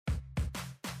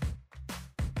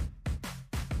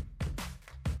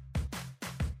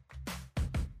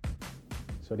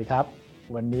วัสดีครับ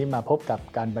วันนี้มาพบกับ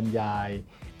การบรรยาย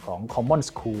ของ Common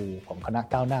School ของคณะ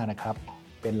ก้าวหน้านะครับ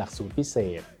เป็นหลักสูตรพิเศ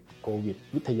ษโควิด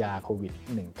วิทยาโควิด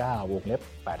 -19 วงเล็บ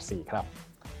 84 ครับ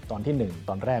ตอนที่ 1 ต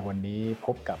อนแรกวันนี้พ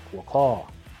บกับหัวข้อ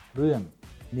เรื่อง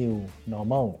New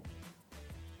Normal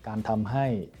การทำให้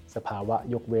สภาวะ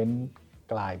ยกเว้น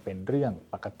กลายเป็นเรื่อง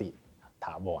ปกติถ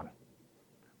าวร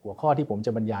หัวข้อที่ผมจ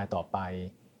ะบรรยายต่อไป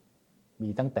มี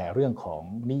ตั้งแต่เรื่องของ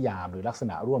นิยามหรือลักษ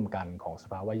ณะร่วมกันของส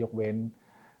ภาวะยกเว้น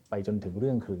ไปจนถึงเ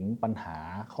รื่องถึงปัญหา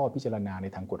ข้อพิจารณาใน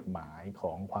ทางกฎหมายข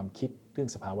องความคิดเรื่อง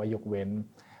สภาวะยกเว้น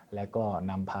และก็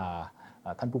นำพา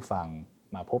ท่านผู้ฟัง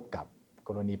มาพบกับก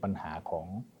รณีปัญหาของ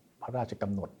พระราชก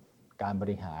ำหนดการบ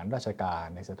ริหารราชการ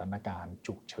ในสถานการณ์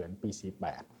ฉุกเฉินปี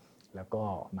 48 แล้วก็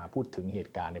มาพูดถึงเห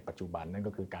ตุการณ์ในปัจจุบันนั่น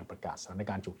ก็คือการประกาศสถาน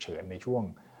การณ์ฉุกเฉินในช่วง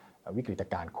วิกฤต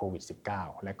การณ์โควิด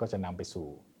 -19 และก็จะนำไปสู่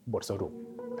บทสรุป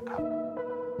นะครับ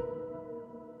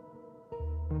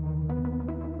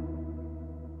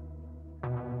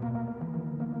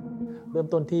เริ่ม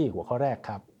ต้นที่หัวข้อแรก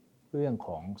ครับเรื่องข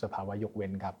องสภาวะยกเว้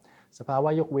นครับสภาวะ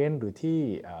ยกเว้นหรือที่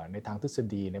ในทางทฤษ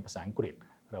ฎีในภาษาอังกฤษ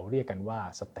เราเรียกกันว่า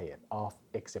state of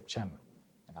exception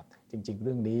นะครับจริงๆเ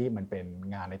รื่องนี้มันเป็น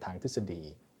งานในทางทฤษฎี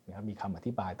นะครับมีคำอ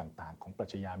ธิบายต่างๆของปรั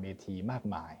ชญาเมธีมาก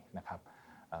มายนะครับ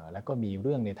แล้วก็มีเ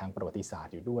รื่องในทางประวัติศาสต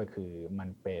ร์อยู่ด้วยคือมัน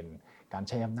เป็นการใ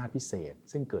ช้อำนาจพิเศษ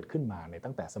ซึ่งเกิดขึ้นมาใน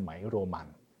ตั้งแต่สมัยโรมัน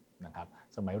นะครับ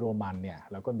สมัยโรมันเนี่ย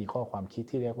เราก็มีข้อความคิด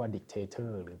ที่เรียกว่า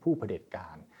dictator หรือผู้เผด็จก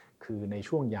ารคือใน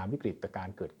ช่วงยามวิกฤตการ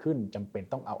ณ์เกิดขึ้นจำเป็น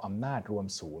ต้องเอาอำนาจรวม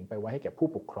ศูนย์ไปไว้ให้แก่ผู้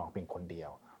ปกครองเพียงคนเดียว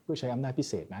เพื่อใช้อำนาจพิ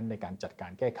เศษนั้นในการจัดกา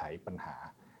รแก้ไขปัญหา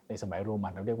ในสมัยโรมั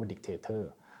นเราเรียกว่า dictator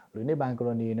หรือในบางกร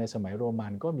ณีในสมัยโรมั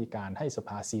นก็มีการให้สภ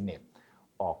าซีเนต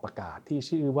ออกประกาศที่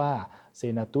ชื่อว่า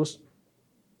senatus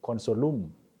consulum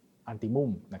antimum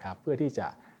นะครับเพื่อที่จะ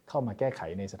เข้ามาแก้ไข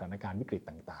ในสถานการณ์วิกฤต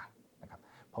ต่างๆนะครับ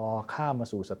พอข้ามมา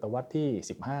สู่ศตวรรษที่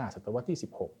 15 ศตวรรษที่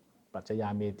 16 ปรัชญา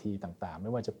เมธีต่างๆไ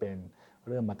ม่ว่าจะเป็น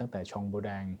เริ่มมาตั้งแต่ชองโบแด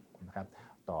งนะครับ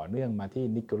ต่อเนื่องมาที่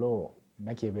นิโคโลแม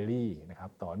คคิเวลลีนะครั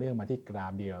บต่อเนื่องมาที่กรา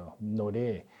เบียลโนเด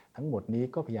ทั้งหมดนี้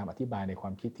ก็พยายามอธิบายในควา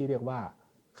มคิดที่เรียกว่า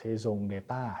raison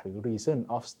d'etat หรือ reason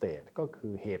of state ก็คื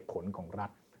อเหตุผลของรั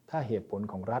ฐถ้าเหตุผล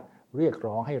ของรัฐเรียก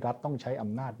ร้องให้รัฐต้องใช้อ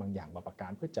ำนาจบางอย่างบางประกา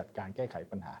รเพื่อจัดการแก้ไข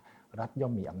ปัญหารัฐย่อ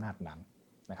มมีอำนาจนั้น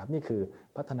นะครับนี่คือ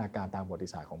พัฒนาการตามประวัติ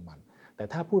ศาสตร์ของมันแต่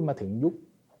ถ้าพูดมาถึงยุค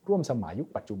ร่วมสมัยยุค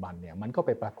ปัจจุบันเนี่ยมันก็ไป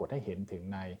ปรากฏให้เห็นถึง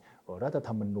ในรัฐธ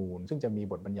รรมนูญซึ่งจะมี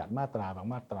บทบัญญัติมาตราบาง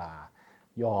มาตรา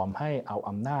ยอมให้เอา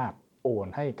อำนาจโอน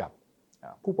ให้กับ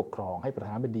ผู้ปกครองให้ประธ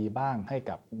านาธิบดีบ้างให้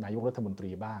กับนายกรัฐมนต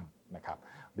รีบ้างนะครับ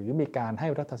หรือมีการให้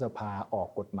รัฐสภาออก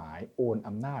กฎหมายโอน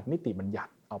อำนาจนิติบัญญั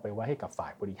ติเอาไปไว้ให้กับฝ่า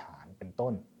ยบริหารเป็นต้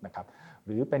นนะครับห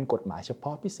รือเป็นกฎหมายเฉพ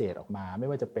าะพิเศษออกมาไม่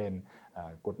ว่าจะเป็น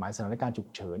กฎหมายสถานการณ์ฉุก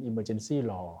เฉิน emergency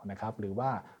law นะครับหรือว่า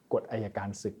กฎอัยการ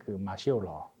ศึกคือ martial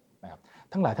law นะครับ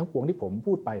ทั้งหลายทั้งปวงที่ผม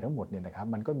พูดไปทั้งหมดเนี่ยนะครับ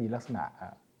มันก็มีลักษณะ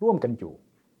ร่วมกันอยู่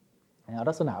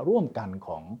ลักษณะร่วมกันข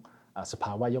องสภ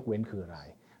าวะยกเว้นคืออะไร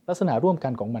ลักษณะร่วมกั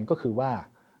นของมันก็คือว่า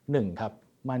1ครับ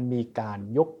มันมีการ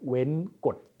ยกเว้นก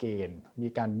ฎเกณฑ์มี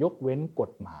การยกเว้นก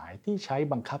ฎหมายที่ใช้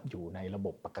บังคับอยู่ในระบ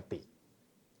บปกติ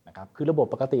นะครับคือระบบ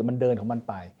ปกติมันเดินของมัน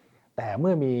ไปแต่เ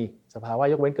มื่อมีสภาวะ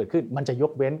ยกเว้นเกิดขึ้นมันจะย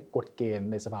กเว้นกฎเกณฑ์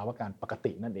ในสภาวะการปก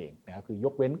ตินั่นเองนะครับคือย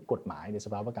กเว้นกฎหมายในส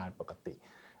ภาวะการปกติ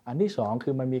อันที่2คื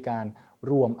อมันมีการ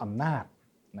รวมอำนาจ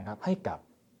นะครับให้กับ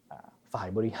ฝ่าย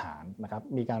บริหารนะครับ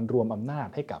มีการรวมอำนาจ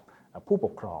ให้กับผู้ป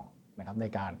กครองนะครับใน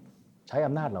การใช้อ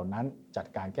ำนาจเหล่านั้นจัด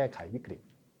การแก้ไขวิกฤต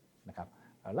นะครับ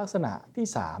ลักษณะที่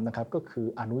3นะครับก็คือ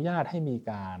อนุญาตให้มี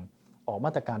การออกม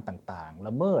าตรการต่างๆล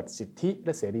ะเมิดสิทธิแล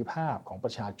ะเสรีภาพของป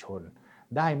ระชาชน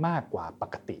ได้มากกว่าป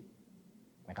กติ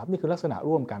นะครับนี่คือลักษณะ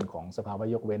ร่วมกันของสภาวะ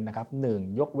ยกเว้นนะครับ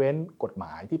1ยกเว้นกฎหม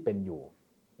ายที่เป็นอยู่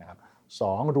นะครับ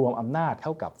2รวมอำนาจเข้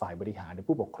ากับฝ่ายบริหารหรือ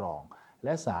ผู้ปกครองแล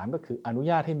ะ3ก็คืออนุ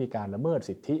ญาตให้มีการละเมิด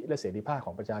สิทธิและเสรีภาพข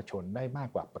องประชาชนได้มาก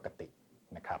กว่าปกติ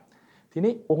นะครับที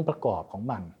นี้องค์ประกอบของ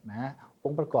มันนะอ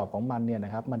งค์ประกอบของมันเนี่ยน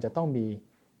ะครับมันจะต้องมี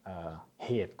เ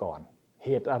หตุก่อนเห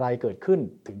ตุอะไรเกิดขึ้น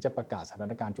ถึงจะประกาศสถา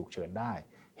นการณ์ฉุกเฉินได้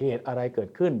เหตุอะไรเกิด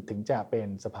ขึ้นถึงจะเป็น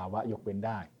สภาวะยกเว้นไ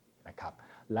ด้นะครับ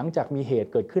หลังจากมีเหตุ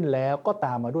เกิดขึ้นแล้วก็ต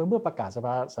ามมาด้วยเมื่อประกาศ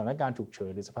สถานการณ์ฉุกเฉิ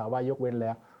นหรือสภาวะยกเว้นแ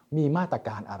ล้วมีมาตรก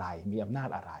ารอะไรมีอำนาจ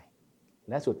อะไร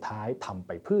และสุดท้ายทำไ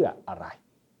ปเพื่ออะไร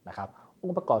นะครับอ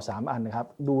งค์ประกอบ3อันนะครับ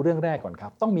ดูเรื่องแรกก่อนครั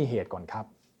บต้องมีเหตุก่อนครับ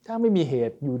ถ้าไม่มีเห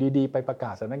ตุอยู่ดีๆไปประก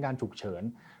าศสถานการณ์ฉุกเฉิน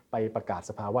ไปประกาศ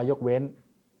สภาวะยกเว้น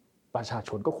ประชาช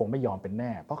นก็คงไม่ยอมเป็นแ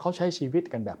น่เพราะเขาใช้ชีวิต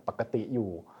กันแบบปกติอยู่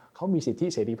เขามีสิทธิ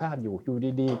เสรีภาพอยู่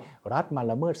ดีๆรัฐมา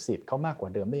ละเมิดสิทธิ์เขามากกว่า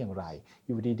เดิมได้อย่างไรอ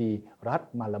ยู่ดีๆรัฐ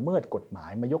มาละเมิดกฎหมา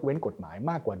ยมายกเว้นกฎหมาย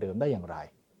มากกว่าเดิมได้อย่างไร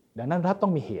ดังนั้นรัฐต้อ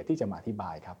งมีเหตุที่จะมาอธิบ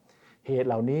ายครับเหตุ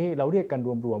เหล่านี้เราเรียกกัน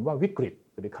รวมๆว่าวิกฤต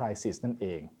หรือ crisis นั่นเอ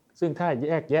งซึ่งถ้า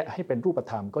แยกแยะให้เป็นรูป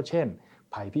ธรรมก็เช่น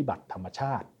ภัยพิบัติธรรมช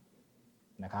าติ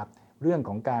นะครับ เรื่องข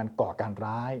องการก่อการ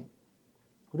ร้าย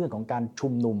เรื่องของการชุ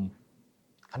มนุม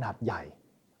ขนาดใหญ่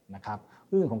นะครับ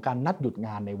เรื่องของการนัดหยุดง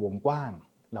านในวงกว้าง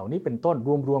เหล่านี้เป็นต้น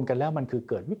รวมๆกันแล้วมันคือ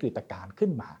เกิดวิกฤตการณ์ขึ้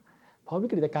นมาพอวิ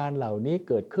กฤตการณ์เหล่านี้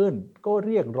เกิดขึ้นก็เ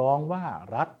รียกร้องว่า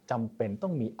รัฐจำเป็นต้อ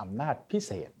งมีอำนาจพิเ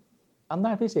ศษอำน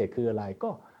าจพิเศษคืออะไรก็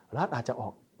รัฐอาจจะออ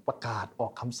กประกาศออ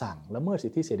กคำสั่งละเมิดสิ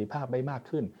ทธิเสรีภาพได้มาก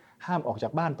ขึ้นห้ามออกจา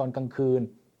กบ้านตอนกลางคืน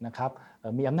นะครับ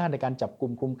มีอำนาจในการจับกุ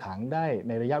มคุมขังได้ใ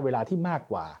นระยะเวลาที่มาก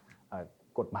กว่า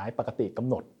กฎหมายปกติกำ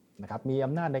หนดนะครับมีอ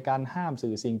ำนาจในการห้าม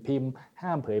สื่อสิ่งพิมพ์ห้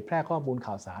ามเผยแพร่ข้อมูล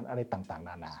ข่าวสารอะไรต่างๆน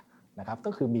านานะครับ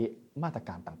ก็คือมีมาตรก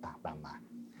ารต่างๆตามมา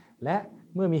และ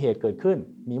เมื่อมีเหตุเกิดขึ้น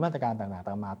มีมาตรการต่างๆต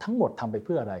ามมาทั้งหมดทำไปเ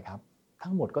พื่ออะไรครับ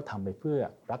ทั้งหมดก็ทำไปเพื่อ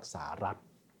รักษารัฐ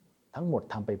ทั้งหมด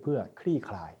ทำไปเพื่อคลี่ค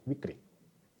ลายวิกฤต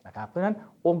นะครับเพราะฉะนั้น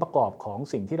องค์ประกอบของ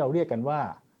สิ่งที่เราเรียกกันว่า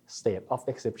state of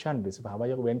exception หรือสภาวะ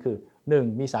ยกเว้นคือ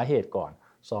 1. มีสาเหตุก่อน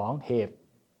 2. เหตุ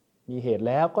มีเหตุ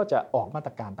แล้วก็จะออกมาต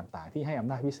รการต่างๆที่ให้อ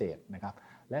ำนาจพิเศษนะครับ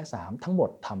และ 3. ทั้งหมด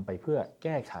ทำไปเพื่อแ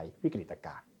ก้ไขวิกฤตก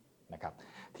ารณ์นะครับ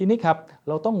ทีนี้ครับเ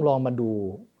ราต้องลองมาดู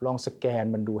ลองสแกน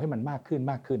มันดูให้มันมากขึ้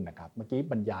นนะครับเมื่อกี้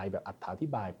บรรยายแบบอธิ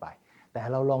บายไปแต่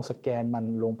เราลองสแกนมัน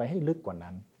ลงไปให้ลึกกว่า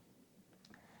นั้น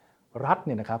รัฐเ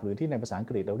นี่ยนะครับหรือที่ในภาษาอัง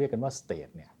กฤษเราเรียกกันว่า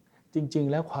state เนี่ยจริง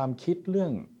ๆแล้วความคิดเรื่อ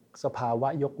งสภาวะ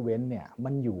ยกเว้นเนี่ยมั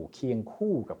นอยู่เคียง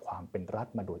คู่กับความเป็นรัฐ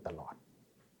มาโดยตลอด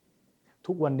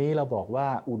ทุกวันนี้เราบอกว่า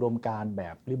อุดมการณ์แบ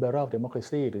บ liberal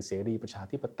democracy หรือเสรีประชา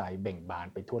ธิปไตยเบ่งบาน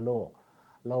ไปทั่วโลก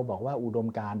เราบอกว่าอุดม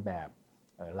การณ์แบบ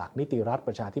หลักนิติรัฐป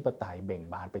ระชาธิปไตยเบ่ง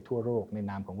บานไปทั่วโลกใน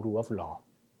นามของ rule of law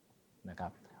นะครั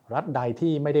บรัฐใด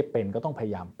ที่ไม่ได้เป็นก็ต้องพย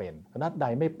ายามเป็นรัฐใด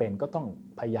ไม่เป็นก็ต้อง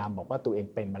พยายามบอกว่าตัวเอง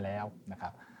เป็นมาแล้วนะครั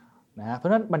บเพราะ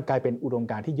ฉะนั้นมันกลายเป็นอุดม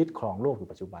การณ์ที่ยึดครองโลกอยู่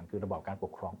ปัจจุบันคือระบอบการป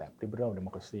กครองแบบ liberal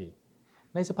democracy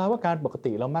ในสภาวะการปก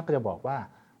ติเรามักจะบอกว่า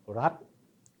รัฐ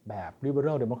แบบ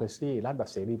liberal democracy รัฐแบบ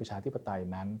เสรีประชาธิปไตย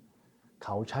นั้นเข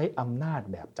าใช้อำนาจ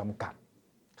แบบจำกัด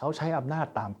เขาใช้อำนาจ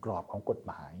ตามกรอบของกฎ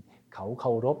หมายเขาเค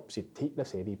ารพสิทธิและ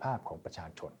เสรีภาพของประชา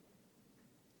ชน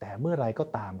แต่เมื่อไรก็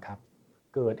ตามครับ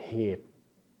เกิดเหตุ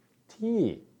ที่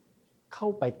เข้า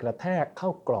ไปกระแทกเข้า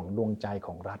กล่องดวงใจข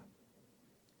อง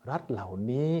รัฐเหล่า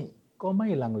นี้ก็ไม่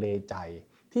ลังเลใจ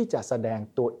ที่จะแสดง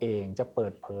ตัวเองจะเปิ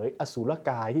ดเผยอสุร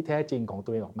กายที่แท้จริงของตั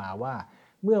วเองออกมาว่า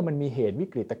เมื่อมันมีเหตุวิ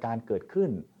กฤตการณ์เกิดขึ้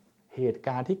นเหตุก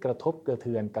ารณ์ที่กระทบกระเ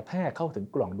ทือนกระแทกเข้าถึง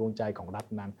กล่องดวงใจของรัฐ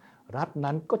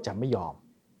นั้นก็จะไม่ยอม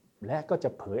และก็จะ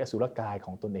เผยอสุรกายข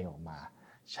องตนเองออกมา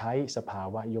ใช้สภา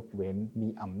วะยกเว้นมี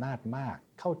อำนาจมาก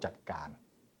เข้าจัดการ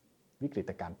วิกฤ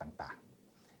ตการณ์ต่าง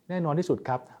ๆแน่นอนที่สุดค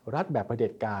รับรัฐแบบเผด็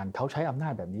จการเขาใช้อำนา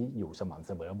จแบบนี้อยู่สม่ำเ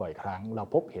สมอบ่อยครั้งเรา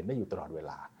พบเห็นได้อยู่ตลอดเว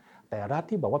ลาแต่รัฐ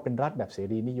ที่บอกว่าเป็นรัฐแบบเส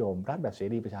รีนิยมรัฐแบบเส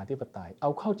รีประชาธิปไตยเอา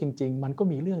เข้าจริงๆมันก็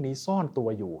มีเรื่องนี้ซ่อนตัว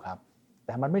อยู่ครับแ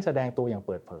ต่มันไม่แสดงตัวอย่างเ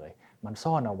ปิดเผยมัน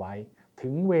ซ่อนเอาไว้ถึ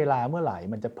งเวลาเมื่อไหร่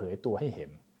มันจะเผยตัวให้เห็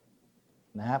น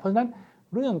เพราะฉะนั้น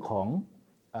เรื่องของ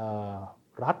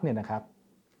รัฐเนี่ยนะครับ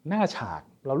หน้าฉาก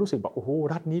เรารู้สึกบอกโอ้โห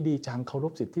รัฐนี้ดีจังเคาร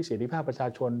พสิทธิเสรีภาพประชา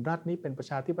ชนรัฐนี้เป็นประ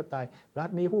ชาธิปไตยรัฐ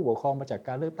นี้ผู้ปกครองมาจากก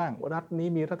ารเลือกตั้งรัฐนี้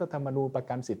มีรัฐธรรมนูญประ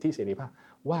กันสิทธิเสรีภาพ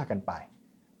ว่ากันไป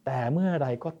แต่เมื่อใด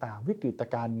ก็ตามวิกฤต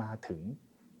การณ์มาถึง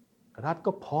รัฐ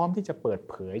ก็พร้อมที่จะเปิด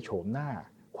เผยโฉมหน้า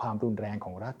ความรุนแรงข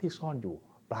องรัฐที่ซ่อนอยู่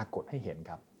ปรากฏให้เห็น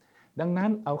ครับดังนั้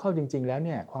นเอาเข้าจริงๆแล้วเ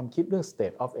นี่ยความคิดเรื่อง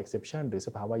state of exception หรือส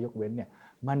ภาวะยกเว้นเนี่ย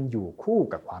มันอยู่คู่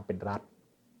กับความเป็นรัฐ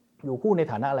อยู่คู่ใน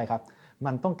ฐานะอะไรครับ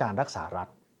มันต้องการรักษารัฐ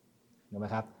ถูกไหม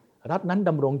ครับรัฐนั้นด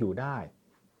ำรงอยู่ได้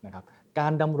นะครับกา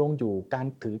รดำรงอยู่การ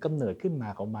ถือกำเนิดขึ้นมา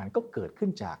ของมันก็เกิดขึ้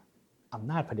นจากอำ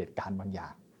นาจเผด็จการบางอย่า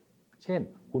งเช่น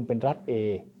คุณเป็นรัฐ A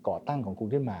ก่อตั้งของคุณ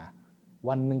ขึ้นมา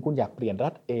วันหนึ่งคุณอยากเปลี่ยนรั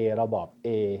ฐ A ระบอบ A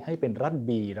ให้เป็นรัฐ B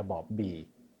ระบอบ B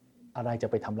อะไรจะ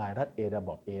ไปทำลายรัฐ A ระบ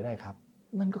อบ A ได้ครับ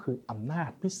นั่นก็คืออำนาจ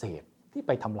พิเศษที่ไ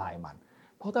ปทำลายมัน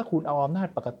เพราะถ้าคุณเอาอำนาจ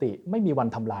ปกติไม่มีวัน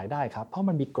ทำลายได้ครับเพราะ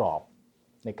มันมีกรอบ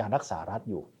ในการรักษารัฐ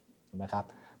อยู่นะครับ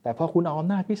แต่พอคุณเอาอ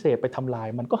ำนาจพิเศษไปทำลาย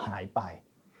มันก็หายไป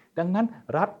ดังนั้น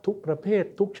รัฐทุกประเภท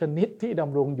ทุกชนิดที่ด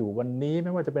ำรงอยู่วันนี้ไ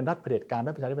ม่ว่าจะเป็นรัฐเผด็จการ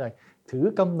รัฐประชาธิปไตยถือ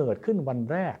กำเนิดขึ้นวัน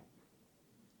แรก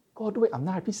ก็ด้วยอำ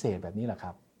นาจพิเศษแบบนี้แหละค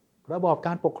รับระบอบก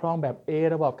ารปกครองแบบ A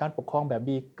ระบอบการปกครองแบบ B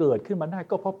เกิดขึ้นมาได้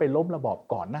ก็เพราะไปล้มระบอบ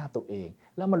ก่อนหน้าตัวเอง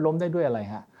แล้วมันล้มได้ด้วยอะไร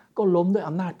ฮะก็ล้มด้วย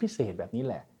อำนาจพิเศษแบบนี้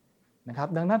แหละนะครับ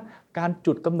ดังนั้นการ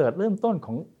จุดกำเนิดเริ่มต้นข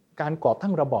องการก่อตั้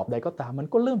งระบอบใดก็ตามมัน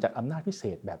ก็เริ่มจากอำนาจพิเศ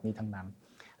ษแบบนี้ทั้งนั้น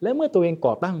และเมื่อตัวเอง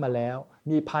ก่อตั้งมาแล้ว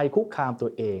มีภัยคุกคามตั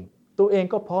วเอง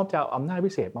ก็พร้อมจะเอาอำนาจ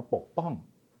พิเศษมาปกป้อง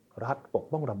รัฐปก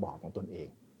ป้องระบอบของตนเอง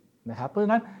นะครับเพราะฉ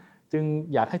ะนั้นจึง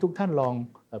อยากให้ทุกท่านลอง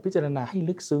พิจารณาให้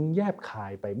ลึกซึ้งแยบคา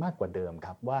ยไปมากกว่าเดิมค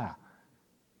รับว่า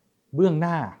เบื้องห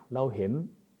น้าเราเห็น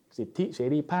สิทธิเส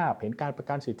รีภาพเห็นการประ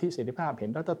กันสิทธิเสรีภาพเห็น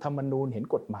รัฐธรรมนูญเห็น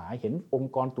กฎหมายเห็นอง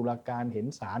ค์กรตุลาการเห็น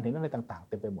ศาลเห็นอะไรต่างๆ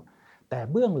เต็มไปหมดแต่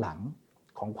เบื้องหลัง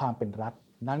ของความเป็นรัฐ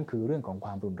นั่นคือเรื่องของคว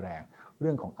ามรุนแรง เ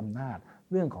รื่องของอำนาจ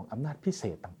เรื่องของอำนาจพิเศ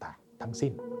ษต่างๆทั้งสิ้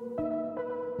น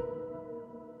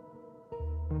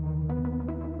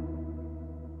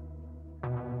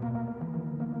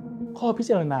ข้อพิ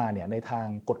จารณาเนี่ยในทาง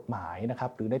กฎหมายนะครั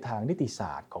บหรือในทางนิติศ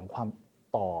าสตร์ของความ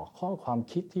ต่อข้อความ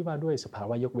คิดที่ว่าด้วยสภา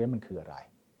วะยกเว้นมันคืออะไร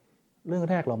เรื่อง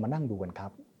แรกเรามานั่งดูกันครั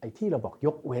บไอ้ที่เราบอกย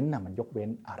กเว้นน่ะมันยกเว้น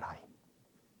อะไร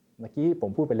เมื่อกี้ผ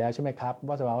มพูดไปแล้วใช่ไหมครับ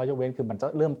ว่าสภาวะยกเว้นคือมันจะ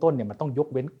เริ่มต้นเนี่ยมันต้องยก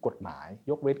เว้นกฎหมาย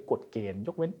ยกเว้นกฎเกณฑ์ย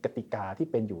กเว้นกติกาที่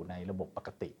เป็นอยู่ในระบบปก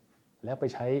ติแล้วไป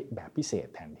ใช้แบบพิเศษ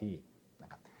แทนที่นะ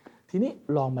ครับทีนี้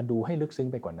ลองมาดูให้ลึกซึ้ง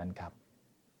ไปกว่านั้นครับ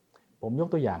ผมยก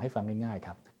ตัวอย่างให้ฟังง่ายๆค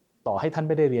รับต่อให้ท่าน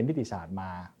ไม่ได้เรียนนิติศาสตร์มา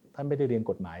ท่านไม่ได้เรียน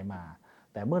กฎหมายมา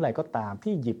แต่เมื่อไหร่ก็ตาม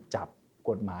ที่หยิบจับ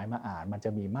กฎหมายมาอ่านมันจะ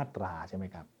มีมาตราใช่ไหม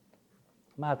ครับ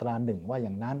มาตรา1ว่าอ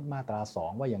ย่างนั้นมาตรา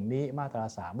2ว่าอย่างนี้มาตรา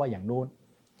3ว่าอย่างนู้น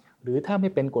หรือถ้าไม่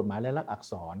เป็นกฎหมายลายลักษณ์อัก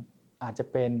ษรอาจจะ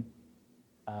เป็น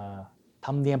ธ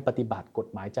รรมเนียมปฏิบัติกฎ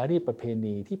หมายจารีตประเพ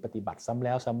ณีที่ปฏิบัติซ้ำแ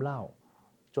ล้วซ้ำเล่า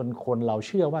จนคนเราเ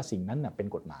ชื่อว่าสิ่งนั้นเป็น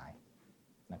กฎหมาย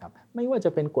นะครับไม่ว่าจะ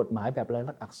เป็นกฎหมายแบบลาย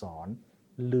ลักษณ์อักษร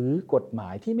หรือกฎหมา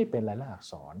ยที่ไม่เป็นลายลักษณ์อัก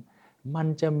ษรมัน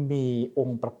จะมีอง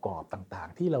ค์ประกอบต่าง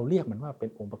ๆที่เราเรียกมันว่าเป็น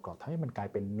องค์ประกอบทำให้มันกลาย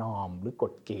เป็นนอร์มหรือก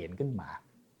ฎเกณฑ์ขึ้นมา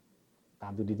ตา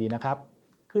มดูดีๆนะครับ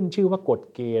ขึ้นชื่อว่ากฎ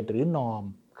เกณฑ์หรือนอร์ม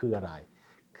คืออะไร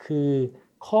คือ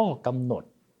ข้อกำหนด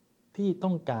ที่ต้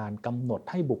องการกำหนด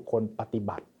ให้บุคคลปฏิ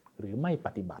บัติหรือไม่ป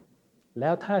ฏิบัติแล้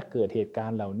วถ้าเกิดเหตุการ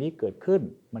ณ์เหล่านี้เกิดขึ้น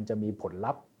มันจะมีผล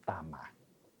ลัพธ์ตามมา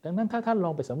ดังนั้นถ้าท่านล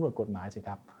องไปสำรวจกฎหมายสิค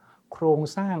รับโครง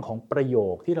สร้างของประโย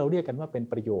คที่เราเรียกกันว่าเป็น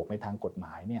ประโยคในทางกฎหม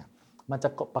ายเนี่ยมันจะ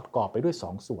ประกอบไปด้วย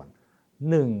2ส่วน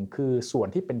1คือส่วน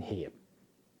ที่เป็นเหตุ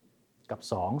กับ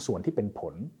2ส่วนที่เป็นผ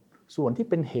ลส่วนที่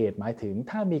เป็นเหตุหมายถึง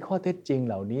ถ้ามีข้อเท็จจริง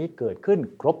เหล่านี้เกิดขึ้น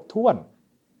ครบถ้วน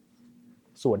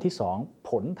ส่วนที่2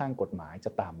ผลทางกฎหมายจ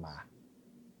ะตามมา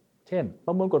เช่นป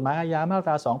ระมวลกฎหมายอาญามาต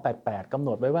รา288กำหน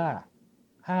ดไว้ว่า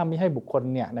ห้ามมิให้บุคคล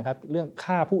เนี่ยนะครับเรื่อง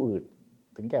ฆ่าผู้อื่น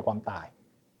ถึงแก่ความตาย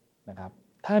นะครับ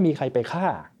ถ้ามีใครไปฆ่า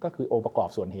ก็คือองค์ประกอบ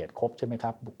ส่วนเหตุครบใช่ไหมค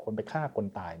รับบุคคลไปฆ่าคน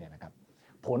ตายเนี่ยนะครับ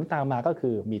ผลตามมาก็คื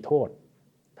อมีโทษ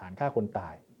ฐานฆ่าคนตา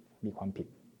ยมีความผิด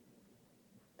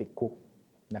ติดคุก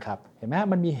นะครับเห็นไหม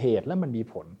มันมีเหตุและมันมี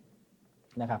ผล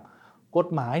นะครับกฎ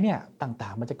หมายเนี่ยต่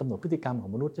างๆมันจะกำหนดพฤติกรรมขอ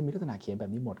งมนุษย์จะมีลักษณะเขียนแบ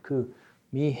บนี้หมดคือ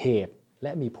มีเหตุแล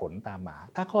ะมีผลตามมา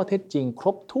ถ้าข้อเท็จจริงคร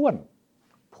บถ้วน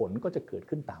ผลก็จะเกิด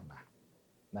ขึ้นตามมา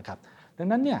นะครับดัง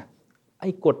นั้นเนี่ยไอ้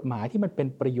กฎหมายที่มันเป็น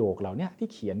ประโยคเหล่านี้ที่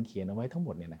เขียนเอาไว้ทั้งหม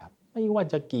ดเนี่ยนะครับไม่ว่า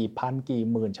จะกี่พันกี่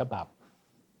หมื่นฉบับ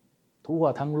ทั่ว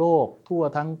ทั้งโลกทั่ว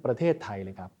ทั้งประเทศไทยเล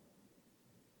ยครับ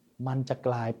มันจะก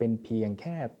ลายเป็นเพียงแ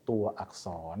ค่ตัวอักษ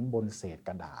รบนเศษ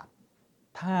กระดาษ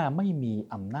ถ้าไม่มี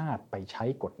อำนาจไปใช้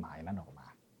กฎหมายนั้นออกมา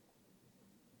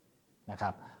นะครั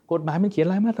บกฎหมายมันเขียน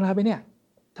รายมาตราไปเนี่ย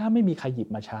ถ้าไม่มีใครหยิบ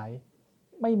มาใช้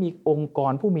ไม่มีองค์ก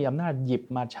รผู้มีอำนาจหยิบ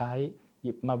มาใช้ห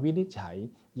ยิบมาวินิจฉัย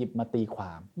หยิบมาตีคว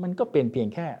ามมันก็เป็นเพียง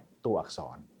แค่ตัวอักษ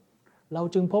รเรา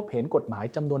จึงพบเห็นกฎหมาย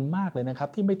จำนวนมากเลยนะครับ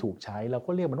ที่ไม่ถูกใช้เรา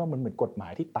ก็เรียกมันว่ามันเหมือนกฎหมา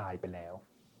ยที่ตายไปแล้ว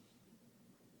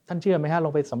ท่านเชื่อไหมฮะล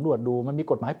องไปสำรวจดูมันมี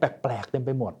กฎหมายแปลกๆเต็มไ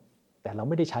ปหมดแต่เรา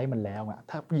ไม่ได้ใช้มันแล้วอะ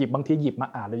ถ้าบางทีหยิบมา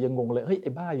อ่านเรายังงงเลยเฮ้ยไ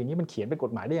อ้บ้าอย่างนี้มันเขียนเป็นก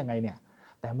ฎหมายได้ยังไงเนี่ย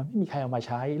แต่มันไม่มีใครเอามาใ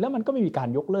ช้แล้วมันก็ไม่มีการ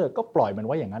ยกเลิกก็ปล่อยมันไ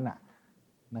ว้อย่างนั้น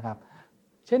นะครับ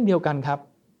เช่นเดียวกันครับ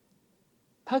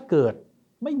ถ้าเกิด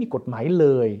ไม่มีกฎหมายเล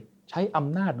ยใช้อ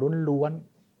ำนาจล้วน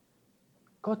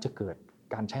ๆก็จะเกิด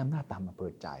การใช้อำนาจตามอำเภ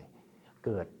อใจเ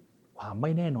กิดความไ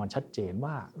ม่แน่นอนชัดเจน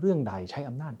ว่าเรื่องใดใช้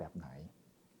อำนาจแบบไหน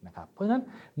นะครับเพราะฉะนั้น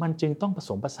มันจึงต้องผส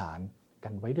มผสานกั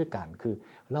นไว้ด้วยกันคือ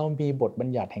เรามีบทบัญ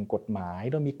ญัติแห่งกฎหมาย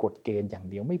เรามีกฎเกณฑ์อย่าง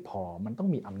เดียวไม่พอมันต้อง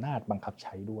มีอำนาจบังคับใ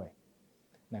ช้ด้วย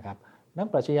นะครับนัก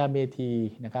ปรัชญาเมธี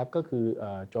นะครับก็คือ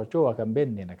จอร์โจ อากัมเบน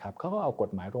เนี่ยนะครับเขาก็เอากฎ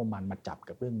หมายโรมันมาจับ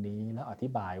กับเรื่องนี้แล้วอธิ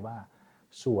บายว่า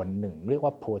ส่วนหนึ่งเรียกว่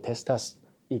า potestas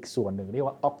อีกส่วนหนึ่งเรียก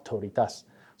ว่า auctoritas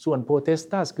ส่วน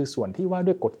potestas คือส่วนที่ว่า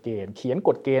ด้วยกฎเกณฑ์เขียนก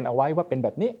ฎเกณฑ์เอาไว้ว่าเป็นแบ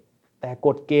บนี้แต่ก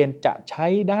ฎเกณฑ์จะใช้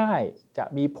ได้จะ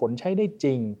มีผลใช้ได้จ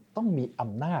ริงต้องมีอ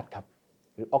ำนาจครับ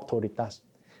หรือ auctoritas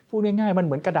พูดง่ายๆมันเ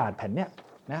หมือนกระดาษแผ่นเนี้ย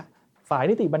นะฝ่าย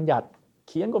นิติบัญญัติเ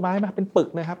ขียนกฎหมายมาเป็นปึก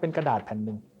นะครับเป็นกระดาษแผ่นห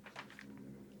นึ่ง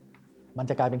มัน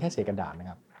จะกลายเป็นแค่เศษกระดาษนะ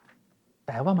ครับแ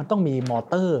ต่ว่ามันต้องมีมอ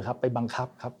เตอร์ครับไปบังคับ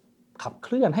ครับขับเค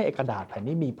ลื่อนให้กระดาษแผ่น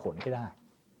นี้มีผลให้ได้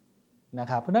นะ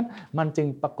ครับเพราะฉะนั้นมันจึง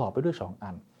ประกอบไปด้วย2อั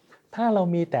นถ้าเรา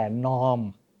มีแต่นอร์ม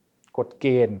กฎเก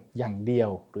ณฑ์อย่างเดียว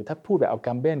หรือถ้าพูดแบบอัล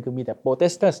กัมเบนคือมีแต่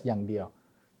potestas อย่างเดียว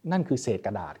นั่นคือเศษก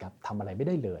ระดาษครับทำอะไรไม่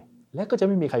ได้เลยและก็จะ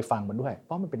ไม่มีใครฟังมันด้วยเพ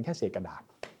ราะมันเป็นแค่เศษกระดาษ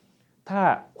ถ้า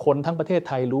คนทั้งประเทศไ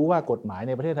ทยรู้ว่ากฎหมายใ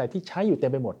นประเทศไทยที่ใช้อยู่เต็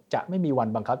มไปหมดจะไม่มีวัน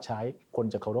บังคับใช้คน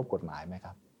จะเคารพกฎหมายไหมค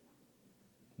รับ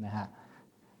นะฮะ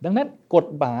ดังนั้นกฎ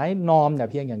หมายนอร์มแต่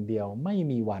เพียงอย่างเดียวไม่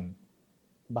มีวัน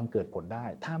บังเกิดผลได้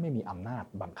ถ้าไม่มีอำนาจ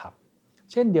บังคับ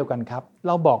เช่นเดียวกันครับเ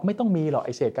ราบอกไม่ต้องมีหรอกไอ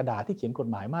เศษกระดาษที่เขียนกฎ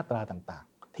หมายมาตราต่าง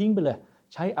ๆทิ้งไปเลย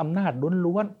ใช้อำนาจ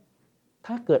ล้วนๆ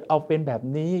ถ้าเกิดเอาเป็นแบบ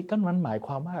นี้ก็นั้นหมายค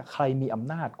วามว่าใครมีอ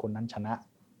ำนาจคนนั้นชนะ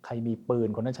ใครมีปืน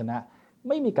คนนั้นชนะไ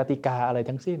ม่มีกติกาอะไร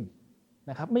ทั้งสิ้น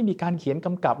นะครับไม่มีการเขียนก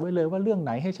ำกับไว้เลยว่าเรื่องไห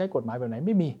นให้ใช้กฎหมายแบบไหนไ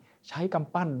ม่มีใช้ก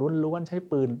ำปั้นล้วนๆใช้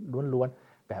ปืนล้วน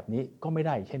ๆแบบนี้ก็ไม่ไ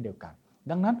ด้เช่นเดียวกัน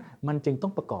ดังนั้นมันจึงต้อ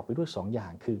งประกอบไปด้วย2 อย่า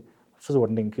งคือส่วน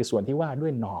หนึ่งคือส่วนที่ว่าด้ว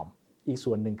ยนอร์มอีก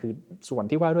ส่วนหนึ่งคือส่วน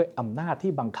ที่ว่าด้วยอำนาจ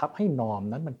ที่บังคับให้นอร์ม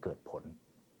นั้นมันเกิดผล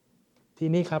ที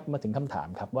นี้ครับมาถึงคำถาม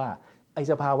ครับว่าไอ้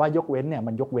สภาวะยกเว้นเนี่ย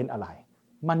มันยกเว้นอะไร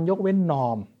มันยกเว้นนอ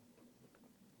ร์ม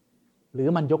หรือ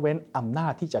มันยกเว้นอำนา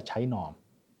จที่จะใช้นอร์ม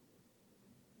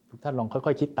ทุกท่านลองค่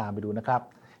อยๆคิดตามไปดูนะครับ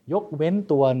ยกเว้น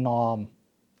ตัวนอร์ม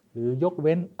หรือยกเ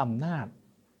ว้นอำนาจ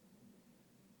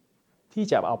ที่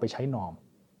จะเอาไปใช้นอร์ม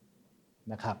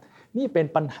นะครับนี่เป็น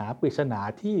ปัญหาปริศนา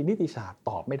ที่นิติศาสตร์ต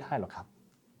อบไม่ได้หรอกครับ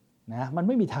นะมันไ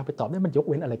ม่มีทางไปตอบได้มันยก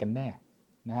เว้นอะไรกันแน่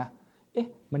นะ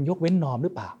มันยกเว้นนอร์มหรื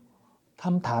อเปล่าค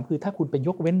ำถามคือถ้าคุณไปย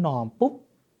กเว้นนอร์มปุ๊บ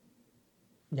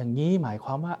อย่างนี้หมายคว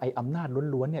ามว่าไอ้อำนาจ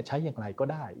ล้วนๆเนี่ยใช้อย่างไรก็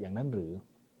ได้อย่างนั้นหรือ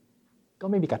ก็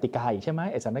ไม่มีกติกาอีกใช่ไหม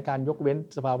ไอ้สถานการณ์ยกเว้น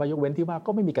สภาวะยกเว้นที่ว่า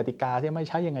ก็ไม่มีกติกาใช่ไหม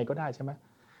ใช้ยังไงก็ได้ใช่ไหม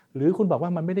หรือคุณบอกว่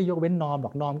ามันไม่ได้ยกเว้นนอร์มหร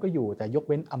อกนอร์มก็อยู่แต่ยก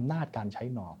เว้นอำนาจการใช้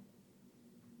นอร์ม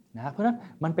นะเพราะฉะนั้น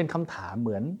มันเป็นคำถามเห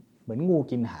มือนงู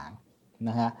กินหางน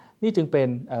ะฮะนี่จึงเป็น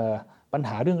ปัญห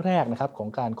าเรื่องแรกนะครับของ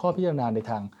การข้อพิจารณาใน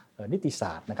ทางนิติศ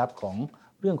าสตร์นะครับของ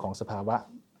เรื่องของสภาวะ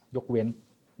ยกเว้น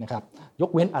นะครับย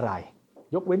กเว้นอะไร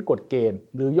ยกเว้นกฎเกณฑ์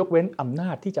หรือยกเว้นอำนา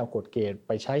จที่จะเอากฎเกณฑ์ไ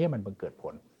ปใช้ให้มันบังเกิดผ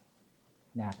ล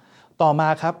นะต่อมา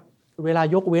ครับเวลา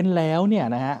ยกเว้นแล้วเนี่ย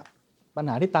นะฮะปัญ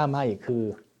หาที่ตามมาอีกคือ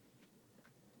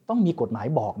ต้องมีกฎหมาย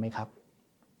บอกไหมครับ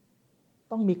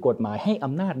ต้องมีกฎหมายให้อ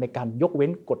ำนาจในการยกเว้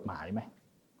นกฎหมายไหม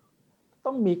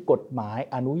ต้องมีกฎหมาย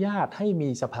อนุญาตให้มี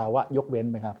สภาวะยกเว้น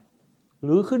ไหมครับห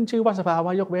รือขึ้นชื่อว่าสภาว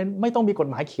ะยกเว้นไม่ต้องมีกฎ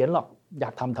หมายเขียนหรอกอยา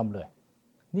กทำเลย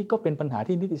นี่ก็เป็นปัญหา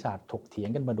ที่นิติศาสตร์ถกเถียง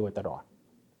กันมาโดยตลอด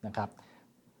นะครับ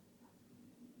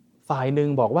ฝ่ายหนึ่ง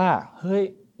บอกว่าเฮ้ย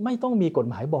ไม่ต้องมีกฎ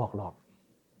หมายบอกหรอก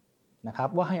นะครับ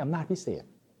ว่าให้อำนาจพิเศษ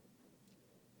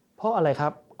เพราะอะไรครั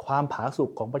บความผาสุก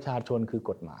ของประชาชนคือ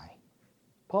กฎหมาย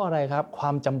เพราะอะไรครับคว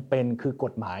ามจำเป็นคือก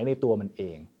ฎหมายในตัวมันเอ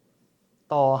ง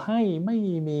ต่อให้ไม่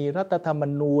มีรัฐธรรม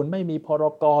นูญไม่มีพร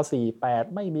ก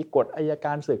48ไม่มีกฎอัยก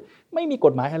ารศึกไม่มีก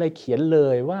ฎหมายอะไรเขียนเล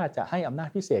ยว่าจะให้อำนาจ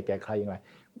พิเศษแก่ใครอย่างไร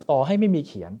ต่อให้ไม่มี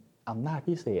เขียนอำนาจ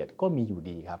พิเศษก็มีอยู่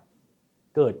ดีครับ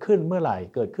เกิดขึ้นเมื่อไหร่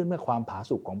เกิดขึ้นเมื่อความผา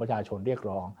สุกของประชาชนเรียก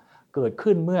ร้องเกิด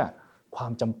ขึ้นเมื่อควา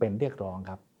มจำเป็นเรียกร้อง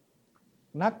ครับ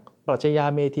นักปรัชญา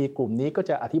เมธีกลุ่มนี้ก็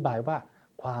จะอธิบายว่า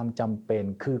ความจำเป็น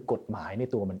คือกฎหมายใน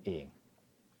ตัวมันเอง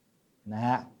นะฮ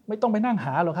ะไม่ต้องไปนั่งห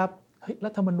าหรอกครับ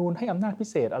รัฐธรรมนูญให้อำนาจพิ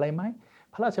เศษอะไรไหม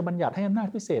พระราชบัญญัติให้อำนาจ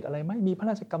พิเศษอะไรไหมมีพระ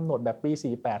ราชกำหนดแบบปี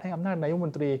48ให้อำนาจนายกรัฐม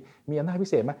นตรีมีอำนาจพิ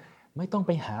เศษไหมไม่ต้องไ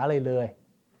ปหาอะไรเลย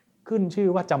ขึ้นชื่อ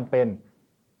ว่าจำเป็น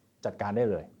จัดการได้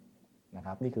เลยนะค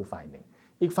รับนี่คือฝ่ายหนึ่ง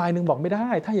อีกฝ่ายหนึ่งบอกไม่ได้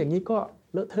ถ้าอย่างนี้ก็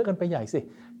เลอะเทอะกันไปใหญ่สิ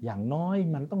อย่างน้อย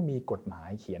มันต้องมีกฎหมาย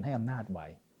เขียนให้อำนาจไว้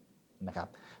นะครับ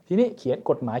ทีนี้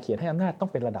กฎหมายเขียนให้อำนาจต้อง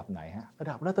เป็นระดับไหนฮะระ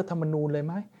ดับรัฐธรรมนูญเลยไ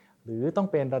หมหรือต้อง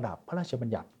เป็นระดับพระราชบัญ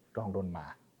ญัติรองลงมา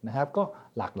นะครับก็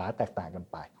หลากหลายแตกต่างกัน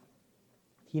ไป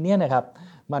ทีนี้นะครับ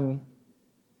มัน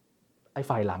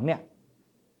ฝ่ายหลังเนี่ย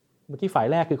เมื่อกี้ฝ่าย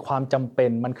แรกคือความจำเป็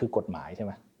นมันคือกฎหมายใช่ไห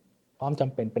มความจ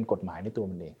ำเป็นเป็นกฎหมายในตัว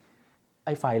มันเอง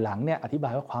ฝ่ายหลังเนี่ยอธิบา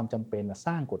ยว่าความจำเป็นส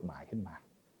ร้างกฎหมายขึ้นมา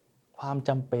ความจ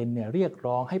ำเป็นเนี่ยเรียก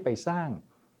ร้องให้ไปสร้าง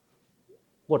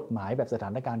กฎหมายแบบสถา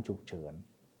นการณ์ฉุกเฉิน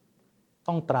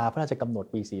ต้องตราพระราชกำหนด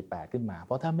ปี48ขึ้นมาเพ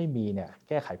ราะถ้าไม่มีเนี่ยแ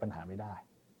ก้ไขปัญหาไม่ได้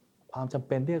ความจำเ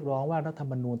ป็นเรียกร้องว่ารัฐธร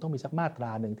รมนูญต้องมีสักมาตร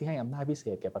าหนึ่งที่ให้อำนาจพิเศ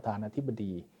ษแก่ประธานาธิบ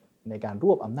ดีในการร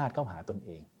วบอำนาจเข้าหาตนเอ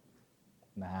ง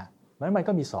นะฮะมัน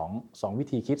ก็มี2วิ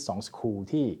ธีคิด2สคูล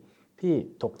ที่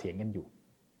ถกเถียงกันอยู่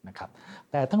นะครับ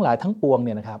แต่ทั้งหลายทั้งปวงเ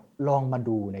นี่ยนะครับลองมา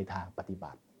ดูในทางปฏิ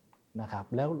บัตินะครับ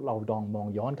แล้วเราลองมอง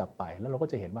ย้อนกลับไปแล้วเราก็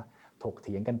จะเห็นว่าถกเ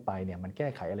ถียงกันไปเนี่ยมันแก้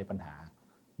ไขอะไรปัญหา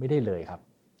ไม่ได้เลยครับ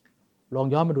ลอง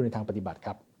ย้อนมาดูในทางปฏิบัติค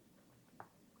รับ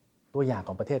ตัวอย่างข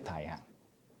องประเทศไทยฮะ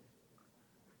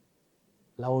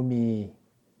เรามี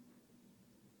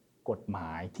กฎหม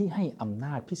ายที่ให้อำน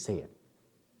าจพิเศษ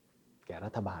แก่รั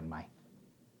ฐบาลไหม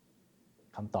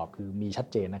คำตอบคือมีชัด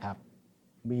เจนนะครับ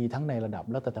มีทั้งในระดับ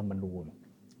รัฐธรรมนูญ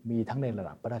มีทั้งในระ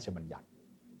ดับพระราชบัญญัติ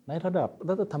ในระดับ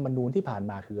รัฐธรรมนูญที่ผ่าน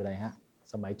มาคืออะไรฮะ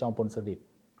สมัยจอมพลสฤษดิ์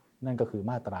นั่นก็คือ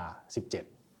มาตรา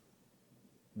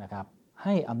17นะครับใ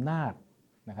ห้อำนาจ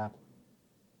นะครับ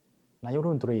นายกรั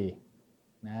ฐมนตรี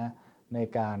นะใน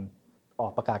การออ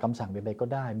กประกาศคำสั่งใดๆก็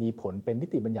ได้มีผลเป็นนิ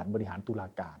ติบัญญัติบริหารตุลา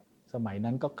การสมัย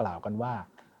นั้นก็กล่าวกันว่า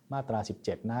มาตรา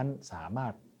17นั้นสามา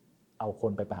รถเอาค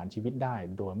นไปประหารชีวิตได้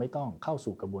โดยไม่ต้องเข้า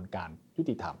สู่กระบวนการยุ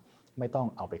ติธรรมไม่ต้อง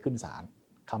เอาไปขึ้นศาล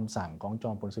คำสั่งของจ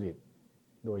อมพลสฤษดิ์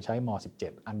โดยใช้ม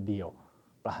17อันเดียว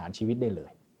ประหารชีวิตได้เล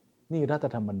ยนี่รัฐ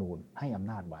ธรรมนูญให้อ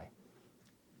ำนาจไว้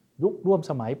ยุคร่วม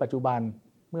สมัยปัจจุบัน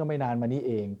เมื่อไม่นานมานี้เ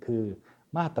องคือ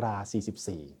มาตรา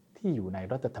 44 ที่อยู่ใน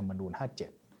รัฐธรรมนูญ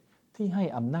 57 ที่ให้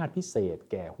อำนาจพิเศษ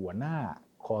แก่หัวหน้า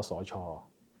คสช.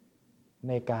ใ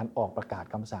นการออกประกาศ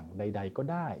คำสั่งใดๆก็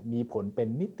ได้มีผลเป็น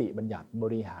นิติบัญญัติบ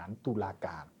ริหารตุลาก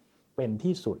ารเป็น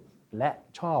ที่สุดและ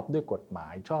ชอบด้วยกฎหมา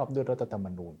ยชอบด้วยรัฐธรรม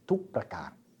นูญทุกประกา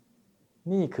ร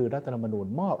นี่คือรัฐธรรมนูญ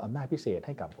มอบอำนาจพิเศษใ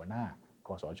ห้กับหัวหน้าค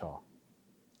สช.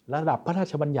ระดับพระรา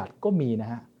ชบัญญัติก็มีนะ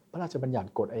ฮะพระราชบัญญัติ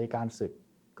กฎอัยการศึก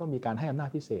ก็มีการให้อำนาจ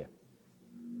พิเศษ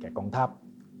แก่กองทัพ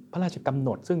พระราชกำหน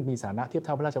ดซึ่งมีสถานะเทียบเ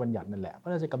ท่าพระราชบัญญัตินั่นแหละพร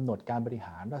ะราชกำหนดการบริห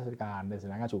ารราชการในสถ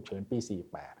านการณ์ฉุกเฉินปี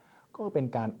 48 ก็เป็น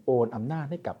การโอนอำนาจ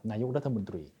ให้กับนายกรัฐมน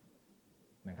ตรี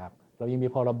นะครับเรายังมี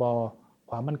พรบ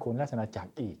ความมั่นคงราชอาณาจัก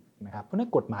รอีกนะครับเพราะนั้น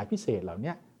กฎหมายพิเศษเหล่า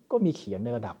นี้ก็มีเขียนใน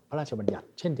ระดับพระราชบัญญัติ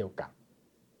เช่นเดียวกัน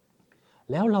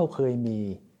แล้วเราเคยมี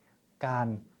การ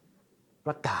ป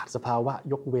ระกาศสภาวะ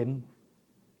ยกเว้น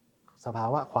สภา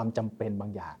วะความจำเป็นบา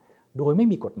งอย่างโดยไม่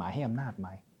มีกฎหมายให้อำนาจไหม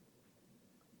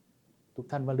ทุก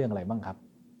ท่านว่าเรื่องอะไรบ้างครับ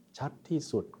ชัดที่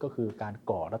สุดก็คือการ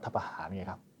ก่อรัฐประหารไง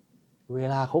ครับเว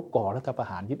ลาเขาก่อรัฐประ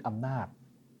หารยึดอำนาจ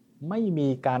ไม่มี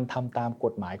การทำตามก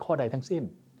ฎหมายข้อใดทั้งสิ้น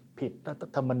ผิดรัฐ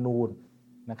ธรรมนูญ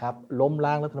นะครับล้ม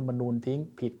ล้างรัฐธรรมนูญทิ้ง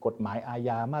ผิดกฎหมายอาญ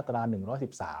ามาตรา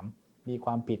 113 มีคว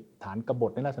ามผิดฐานกบ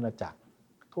ฏในราชอาณาจักร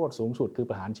โทษสูงสุดคือ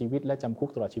ประหารชีวิตและจำคุก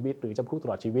ตลอดชีวิตหรือจำคุกต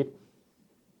ลอดชีวิต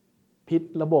ผิด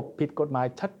ระบบผิดกฎหมาย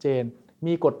ชัดเจน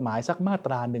มีกฎหมายสักมาต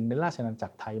ราหนึ่งในราชอาณาจั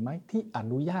กรไทยไหมที่อ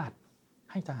นุญาต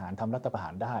ให้ทหารทำรัฐประหา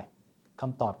รได้ค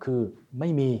ำตอบคือไม่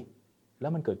มีแล้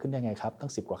วมันเกิดขึ้นได้ไงครับตั้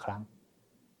ง10 กว่าครั้ง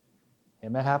เห็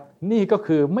นไหมครับนี่ก็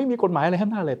คือไม่มีกฎหมายอะไรข้า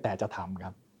งหน้าเลยแต่จะทำค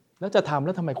รับแล้วจะทำแ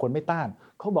ล้วทำไมคนไม่ต้าน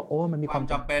เขาบอกโอ้มันมีความ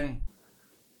จำเป็น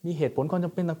มีเหตุผลความจ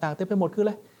ำเป็นต่างๆเต็มไปหมดคืออะ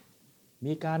ไร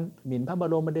มีการหมิ่นพระบ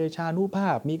รมเดชานุภา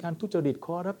พมีการทุจริตค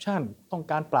อร์รัปชันต้อง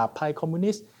การปราบภัยคอมมิว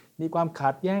นิสต์มีความขั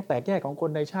ดแย้งแตกแยกของคน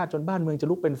ในชาติจนบ้านเมืองจะ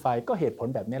ลุกเป็นไฟก็เหตุผล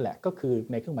แบบนี้แหละก็คือ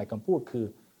ในเครื่องหมายคำพูดคือ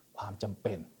ความจำเ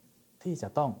ป็นที่จะ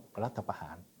ต้องรัฐประห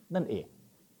ารนั่นเอง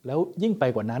แล้วยิ่งไป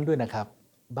กว่านั้นด้วยนะครับ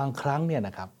บางครั้งเนี่ยน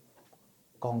ะครับ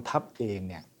กองทัพเอง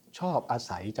เนี่ยชอบอา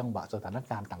ศัยจังหวะสถาน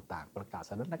การณ์ต่างๆประกาศส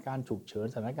ถานการณ์ฉุกเฉิน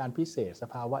สถานการณ์พิเศษส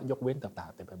ภาวะยกเว้นต่าง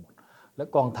ๆเต็มไปหมดแล้ว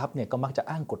กองทัพเนี่ยก็มักจะ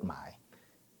อ้างกฎหมาย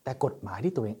แต่กฎหมาย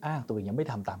ที่ตัวเองอ้างตัวเองยังไม่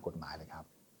ทำตามกฎหมายเลยครับ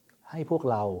ให้พวก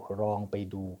เราลองไป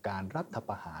ดูการรัฐป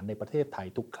ระหารในประเทศไทย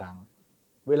ทุกครั้ง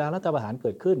เวลารัฐประหารเ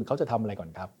กิดขึ้นเขาจะทำอะไรก่อน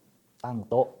ครับตั้ง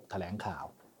โต๊ะแถลงข่าว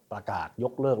ประกาศย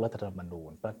กเลิกรัฐธรรมนู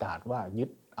ญประกาศว่ายึด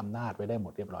อำนาจไว้ได้หม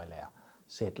ดเรียบร้อยแล้ว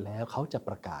เสร็จแล้วเขาจะป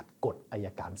ระกาศกฎอัย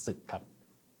การศึกครับ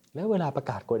แล้วเวลาประ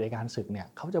กาศกฎอัยการศึกเนี่ย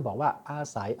เขาจะบอกว่าอา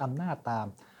ศัยอำนาจตาม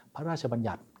พระราชบัญ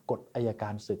ญัติกฎอัยกา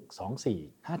รศึก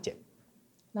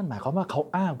 2457 นั่นหมายความว่าเขา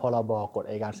อ้างพรบกฎ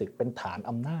อัยการศึกเป็นฐาน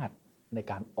อำนาจใน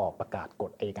การออกประกาศก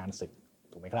ฎอัยการศึก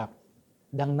ถูกไหมครับ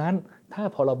ดังนั้นถ้า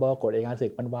พรบกฎอัยการศึ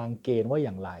กมันวางเกณฑ์ว่าอ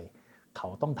ย่างไรเขา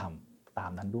ต้องทำตา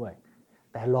มนั้นด้วย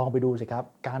แต่ลองไปดูสิครับ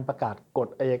การประกาศกฎ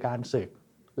อัยการศึก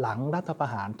หลังรัฐประ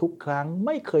หารทุกครั้งไ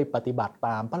ม่เคยปฏิบัติต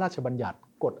ามพระราชบัญญัติ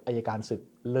กฎอัยการศึก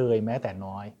เลยแม้แต่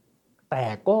น้อยแต่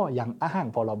ก็ยังอ้าง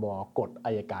พรบกฎ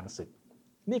อัยการศึก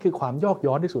นี่คือความยอก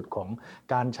ย้อนที่สุดของ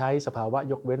การใช้สภาวะ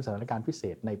ยกเว้นสถานการณ์พิเศ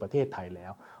ษในประเทศไทยแล้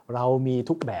วเรามี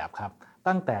ทุกแบบครับ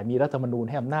ตั้งแต่มีรัฐธรรมนูญ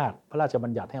ให้อำนาจพระราชบั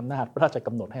ญญัติให้อำนาจพระราชก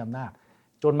ำหนดให้อำนาจ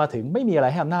จนมาถึงไม่มีอะไร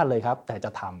ให้อำนาจเลยครับแต่จ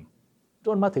ะทำจ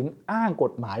นมาถึงอ้างก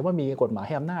ฎหมายว่ามีกฎหมายใ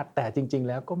ห้อำนาจแต่จริงๆ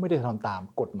แล้วก็ไม่ได้ทำตาม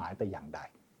กฎหมายแต่อย่างใด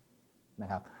นะ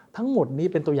ครับทั้งหมดนี้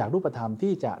เป็นตัวอย่างรูปธรรม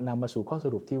ที่จะนำมาสู่ข้อส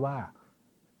รุปที่ว่า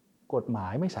กฎหมา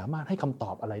ยไม่สามารถให้คำต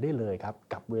อบอะไรได้เลยครับ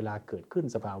กับเวลาเกิดขึ้น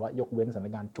สภาวะยกเว้นสถาน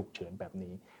การณ์ฉุกเฉินแบบ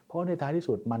นี้เพราะในท้ายที่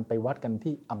สุดมันไปวัดกัน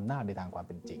ที่อำนาจในทางความเ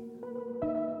ป็นจริง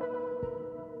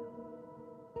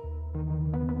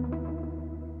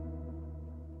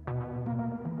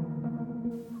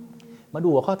มาดู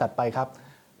หัวข้อถัดไปครับ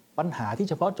ปัญหาที่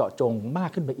เฉพาะเจาะจงมาก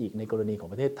ขึ้นไปอีกในกรณีของ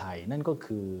ประเทศไทยนั่นก็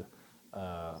คือ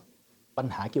ปัญ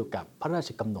หาเกี่ยวกับพระราช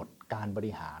กำหนดการบ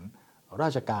ริหารรา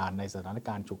ชการในสถานก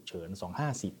ารณ์ฉุกเฉิน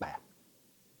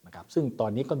 2548 นะครับซึ่งตอ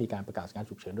นนี้ก็มีการประกาศสถานการณ์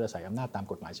ฉุกเฉินโดยอาศัยอำนาจตาม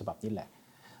กฎหมายฉบับนี้แหละ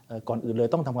ก่อนอื่นเลย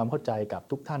ต้องทำความเข้าใจกับ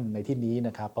ทุกท่านในที่นี้น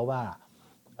ะครับเพราะว่า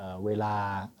เวลา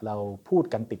เราพูด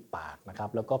กันติดปากนะครับ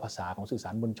แล้วก็ภาษาของสื่อสา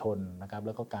รมวลชนนะครับแ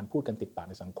ล้วก็การพูดกันติดปาก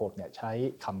ในสังคมเนี่ยใช้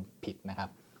คำผิดนะครับ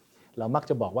เรามัก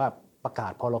จะบอกว่าประกา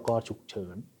ศพรกฉุกเฉิ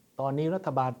นตอนนี้รัฐ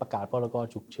บาลประกาศพรก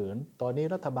ฉุกเฉินตอนนี้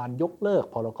รัฐบาลยกเลิก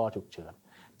พรกฉุกเฉิน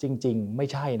จริงๆไม่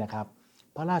ใช่นะครับ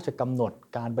พระราชกำหนด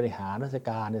การบริหารราช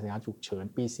การในสถานการณ์ฉุกเฉิน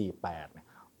ปี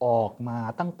 48 ออกมา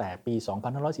ตั้งแต่ปี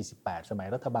 2548 สมัย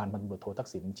รัฐบาลพันตำรวจโททัก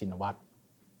ษิณชินวัตร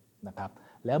นะครับ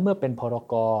แล้วเมื่อเป็นพร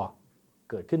ก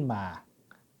เกิดขึ้นมา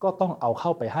ก็ต้องเอาเข้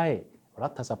าไปให้รั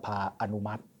ฐสภาอนุ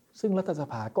มัติซึ่งรัฐส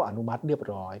ภาก็อนุมัติเรียบ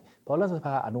ร้อยเพราะรัฐสภ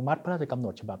าอนุมัติพระราชกำหน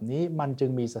ดฉบับนี้มันจึง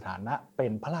มีสถานะเป็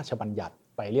นพระราชบัญญัติ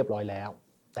ไปเรียบร้อยแล้ว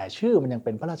แต่ชื่อมันยังเ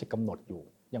ป็นพระราชกำหนดอยู่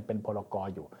ยังเป็นพรก.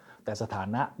อยู่แต่สถา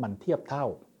นะมันเทียบเท่า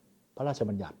พระราช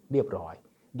บัญญัติเรียบร้อย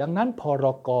ดังนั้นพร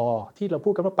ก.ที่เราพู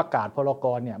ดกันว่าประกาศพรก.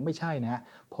เนี่ยไม่ใช่นะฮะ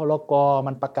พรก.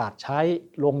มันประกาศใช้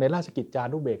ลงในราชกิจจา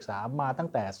นุเบกษามาตั้ง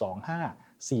แต่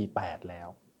2548แล้ว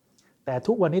แต่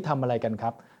ทุกวันนี้ทำอะไรกันค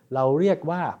รับเราเรียก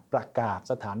ว่าประกาศ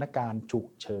สถานการณ์ฉุก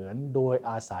เฉินโดย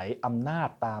อาศัยอำนาจ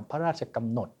ตามพระราชก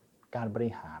ำหนดการบ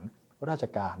ริหารราช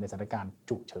การในสถานการณ์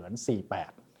ฉุกเฉิน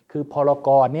48คือพรก.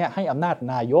เนี่ยให้อำนาจ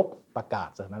นายกประกาศ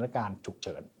สถานการณ์ฉุกเ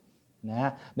ฉินน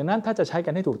ะดังนั้นถ้าจะใช้กั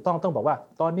นให้ถูกต้องบอกว่า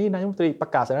ตอนนี้นายกรัฐมนตรีปร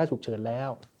ะกาศสถานการณ์ฉุกเฉินแล้ว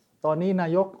ตอนนี้นา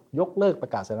ยกยกเลิกปร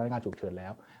ะกาศสถานการณ์ฉุกเฉินแล้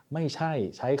วไม่ใช่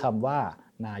ใช้คำว่า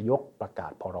นายกประกา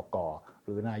ศพรก.ห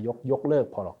รือนายกยกเลิก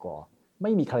พรก.ไ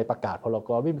ม่มีใครประกาศพรก.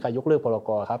ไม่มีใครยกเลิกพรก.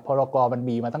ครับพรก.มัน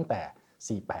มีมาตั้งแ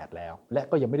ต่48แล้วและ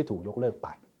ก็ยังไม่ได้ถูกยกเลิกไป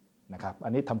นะครับอั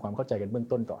นนี้ทำความเข้าใจกันเบื้อง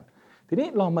ต้นก่อนทีนี้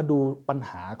ลองมาดูปัญ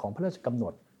หาของพระราชกำหน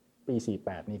ดปี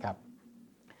48นี้ครับ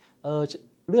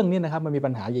เรื่องนี้นะครับมันมี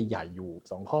ปัญหาใหญ่ๆอยู่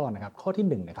2ข้อนะครับข้อที่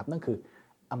1นะครับนั่นคือ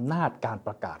อำนาจการป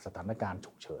ระกาศสถานการณ์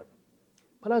ฉุกเฉิน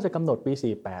พระราชกำหนดปี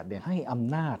48เนี่ยให้อ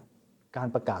ำนาจการ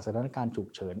ประกาศสถานการณ์ฉุก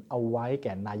เฉินเอาไว้แ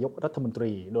ก่นายกรัฐมนต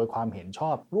รีโดยความเห็นช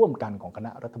อบร่วมกันของคณ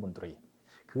ะรัฐมนตรี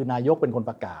คือนายกเป็นคน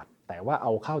ประกาศแต่ว่าเอ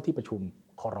าเข้าที่ประชุม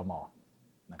ครม.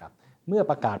นะครับเมื่อ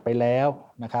ประกาศไปแล้ว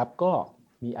นะครับก็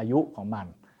มีอายุของมัน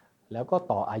แล้วก็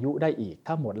ต่ออายุได้อีก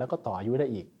ถ้าหมดแล้วก็ต่ออายุได้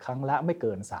อีกครั้งละไม่เ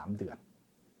กิน3เดือน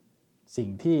สิ่ง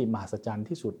ที่มหัศจรรย์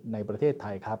ที่สุดในประเทศไท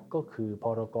ยครับก็คือพ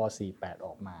รก48อ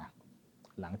อกมา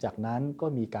หลังจากนั้นก็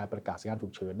มีการประกาศสถานการณ์ฉุ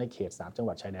กเฉินในเขต3จังห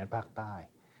วัดชายแดนภาคใต้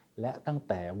และตั้ง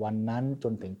แต่วันนั้นจ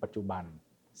นถึงปัจจุบัน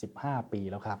15ปี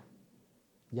แล้วครับ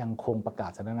ยังคงประกา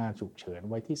ศสถานการณ์ฉุกเฉิน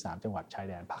ไว้ที่3จังหวัดชาย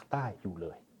แดนภาคใต้อยู่เล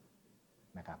ย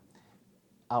นะครับ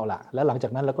เอาล่ะแล้วหลังจา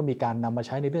กนั้นเราก็มีการนำมาใ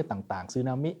ช้ในเรื่องต่างๆสึน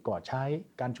ามิก็ใช้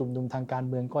การชุมนุมทางการ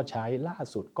เมืองก็ใช้ล่า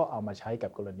สุดก็เอามาใช้กั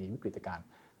บกรณีวิกฤตการณ์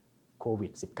โควิ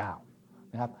ด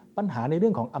 -19 นะครับปัญหาในเรื่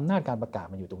องของอำนาจการประกาศ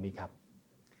มันอยู่ตรงนี้ครับ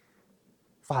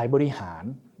ฝ่ายบริหาร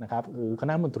นะครับหรือคณ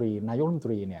ะรัฐมนตรีนายกรัฐมนต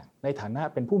รีเนี่ยในฐานะ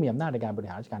เป็นผู้มีอำนาจในการบริ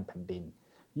หารราชการแผ่นดิน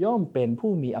ย่อมเป็น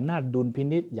ผู้มีอำนาจดุลพิ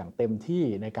นิจอย่างเต็มที่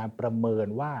ในการประเมิน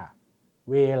ว่า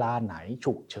เวลาไหน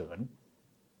ฉุกเฉิน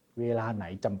เวลาไหน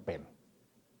จำเป็น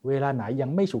เวลาไหนยั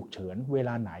งไม่ฉุกเฉินเวล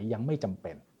าไหนยังไม่จำเ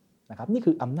ป็นนะครับนี่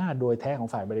คืออำนาจโดยแท้ของ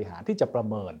ฝ่ายบริหารที่จะประ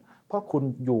เมินเพราะคุณ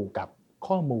อยู่กับ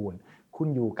ข้อมูลคุณ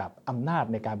อยู่กับอำนาจ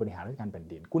ในการบริหารราชการแผ่น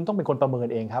ดินคุณต้องเป็นคนประเมิน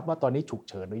เองครับว่าตอนนี้ฉุก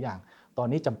เฉินหรือยังตอน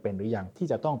นี้จำเป็นหรือยังที่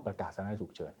จะต้องประกาศสถานการณ์ฉุ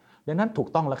กเฉินดังนั้นถูก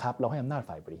ต้องแล้วครับเราให้อำนาจ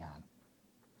ฝ่ายบริหาร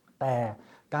แต่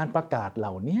การประกาศเห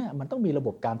ล่านี้มันต้องมีระบ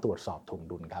บการตรวจสอบถ่วง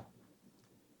ดุลครับ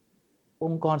อ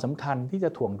งค์กรสำคัญที่จะ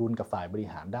ถ่วงดุลกับฝ่ายบริ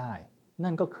หารได้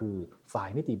นั่นก็คือฝ่าย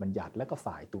นิติบัญญัติและก็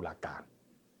ฝ่ายตุลาการ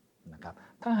นะครับ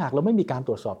ถ้าหากเราไม่มีการต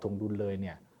รวจสอบถ่วงดุลเลยเ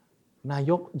นี่ยนา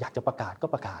ยกอยากจะประกาศก็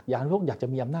ประกาศนายกอยากจะ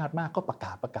มีอำนาจมากก็ประก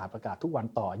าศทุกวัน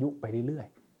ต่ออายุไปเรื่อย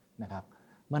ๆนะครับ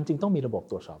มันจึงต้องมีระบบ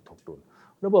ตรวจสอบถ่วงดุล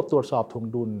ระบบตรวจสอบถ่วง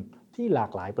ดุลที่หลา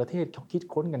กหลายประเทศเขาคิด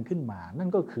ค้นกันขึ้นมานั่น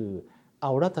ก็คือเอ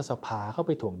ารัฐสภาเข้าไ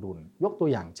ปถ่วงดุลยกตัว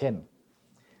อย่างเช่น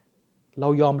เรา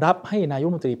ยอมรับให้นายก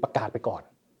รัฐมนตรีประกาศไปก่อน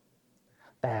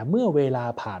แต่เมื่อเวลา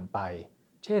ผ่านไป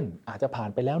เช่นอาจจะผ่าน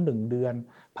ไปแล้ว1เดือน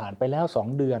ผ่านไปแล้ว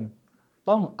2เดือน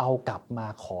ต้องเอากลับมา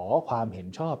ขอความเห็น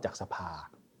ชอบจากสภา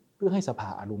เพื่อให้สภา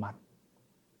อนุมัติ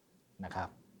นะครับ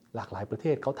หลากหลายประเท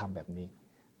ศเขาทำแบบนี้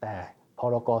แต่พ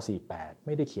รก48ไ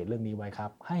ม่ได้เขียนเรื่องนี้ไว้ครั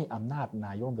บให้อำนาจน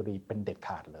ายกรัฐมนตรีเป็นเด็ดข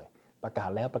าดเลยประกาศ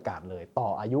แล้วประกาศเลยต่อ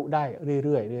อายุได้เ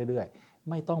รื่อยๆ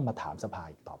ไม่ต้องมาถามสภา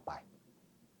อีกต่อไป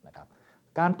นะครับ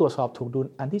การตรวจสอบถ่วงดุล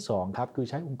อันที่2ครับคือ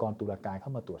ใช้องค์กรตุลาการเข้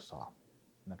ามาตรวจสอบ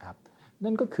นะครับ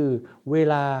นั่นก็คือเว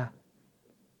ลา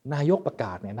นายกประก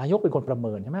าศเนี่ยนายกเป็นคนประเ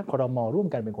มินใช่ไหมครม.ร่วม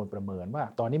กันเป็นคนประเมินว่า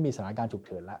ตอนนี้มีสถานการณ์ฉุกเ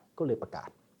ฉินแล้วก็เลยประกาศ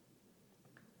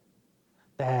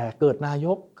แต่เกิดนาย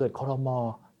กเกิดครม.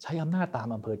ใช้อำนาจตาม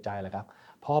อำเภอใจแหละครับ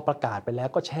พอประกาศไปแล้ว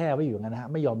ก็แช่ไว้อยู่งั้นนะฮะ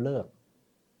ไม่ยอมเลิก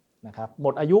นะครับหม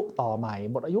ดอายุต่อใหม่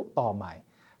หมดอายุต่อใหม่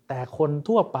แต่คน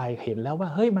ทั่วไปเห็นแล้วว่า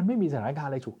เฮ้ยมันไม่มีสถานการณ์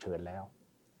อะไรฉุกเฉินแล้ว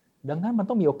ดังนั้นมัน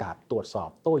ต้องมีโอกาสตรวจสอบ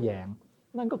โต้แย้ง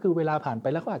นั่นก็คือเวลาผ่านไป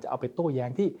แล้วก็อาจจะเอาไปโต้แย้ง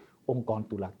ที่องค์กร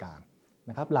ตุลาการ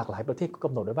นะครับหลากหลายประเทศก็ก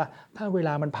ำหนดไว้ว่าถ้าเวล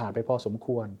ามันผ่านไปพอสมค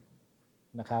วร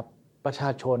นะครับประชา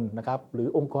ชนนะครับหรือ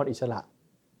องค์กรอิสระ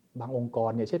บางองค์ก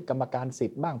รเนี่ยเช่นกรรมการสิ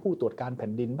ทธิ์บ้างผู้ตรวจการแผ่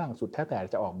นดินบ้างสุดแท้แต่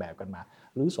จะออกแบบกันมา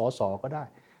หรือสสก็ได้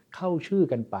เข้าชื่อ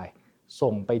กันไป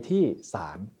ส่งไปที่ศา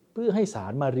ลเพื่อให้ศา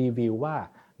ลมารีวิวว่า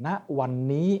ณวัน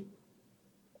นี้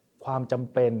ความจ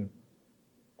ำเป็น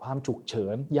ความฉุกเฉิ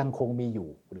นยังคงมีอยู่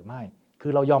หรือไม่คื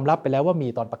อเรายอมรับไปแล้วว่ามี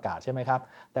ตอนประกาศใช่ไหมครับ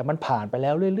แต่มันผ่านไปแล้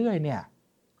วเรื่อยๆเนี่ย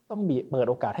ต้องมีเปิด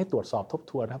โอกาสให้ตรวจสอบทบ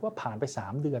ทวนครับว่าผ่านไป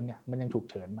3เดือนเนี่ยมันยังฉุก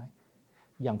เฉินไหม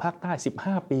อย่างภาคใต้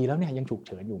15ปีแล้วเนี่ยยังฉุกเ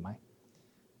ฉินอยู่ไหม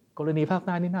กรณีภาคใ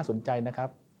ต้นี่น่าสนใจนะครับ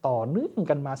ต่อเนื่อง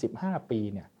กันมา15ปี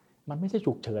เนี่ย มันไม่ใช่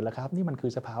ฉุกเฉินแล้วครับนี่มันคื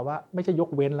อสภาวะไม่ใช่ยก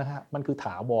เว้นแล้วฮะมันคือถ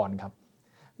าวรครับ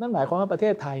นั่นหมายความว่าประเท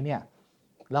ศไทยเนี่ย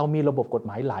เรามีระบบกฎห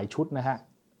มายหลายชุดนะฮะ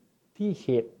ที่เข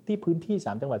ตที่พื้นที่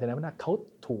3จังหวัดชายแดนภาคใต้เขา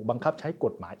ถูกบังคับใช้ก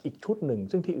ฎหมายอีกชุดหนึ่ง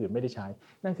ซึ่งที่อื่นไม่ได้ใช้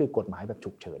นั่นคือกฎหมายแบบฉุ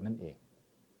กเฉินนั่นเอง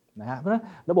นะฮะเพราะฉะนั้น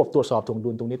ระบบตรวจสอบถ่วงดุ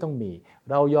ลตรงนี้ต้องมี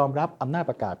เรายอมรับอำนาจ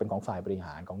ประกาศเป็นของฝ่ายบริห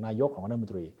ารของนายกของรัฐมน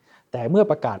ตรีแต่เมื่อ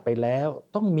ประกาศไปแล้ว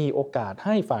ต้องมีโอกาสใ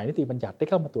ห้ฝ่ายนิติบัญญัติได้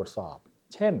เข้ามาตรวจสอบ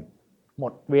เช่นหม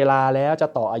ดเวลาแล้วจะ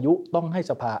ต่ออายุต้องให้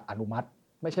สภาอนุมัติ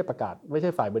ไม่ใช่ประกาศไม่ใช่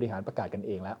ฝ่ายบริหารประกาศกันเ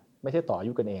องแล้วไม่ใช่ต่ออา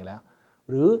ยุกันเองแล้ว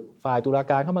หรือฝ่ายตุลา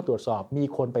การเข้ามาตรวจสอบมี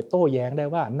คนไปโต้แย้งได้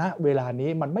ว่าณเวลานี้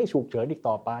มันไม่ฉุกเฉินอีก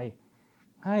ต่อไป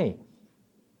ให้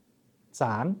ศ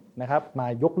าลนะครับมา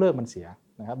ยกเลิกมันเสีย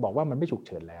นะครับบอกว่ามันไม่ฉุกเ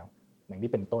ฉินแล้วอย่างนี้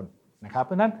เป็นต้นนะครับเพ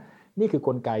ราะฉะนั้นนี่คือก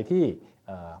ลไกที่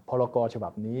พรก.ฉบั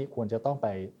บนี้ควรจะต้องไป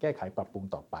แก้ไขปรับปรุง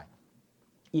ต่อไป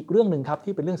อีกเรื่องหนึ่งครับ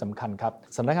ที่เป็นเรื่องสำคัญครับ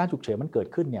สถานการณ์ฉุกเฉินมันเกิด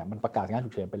ขึ้นเนี่ยมันประกาศสถานการณ์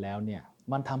ฉุกเฉินไปแล้วเนี่ย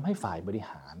มันทำให้ฝ่ายบริ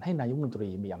หารให้นายกรัฐมนตรี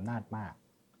มีอำนาจมาก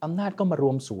อำนาจก็มาร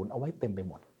วมศูนย์เอาไว้เต็มไป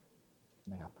หมด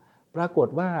นะครับปรากฏ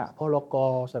ว่าพรก.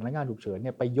สถานการณ์ฉุกเฉินเ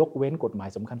นี่ยไปยกเว้นกฎหมาย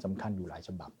สำคัญอยู่หลายฉ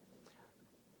บับ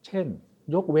เช่น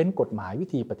ยกเว้นกฎหมายวิ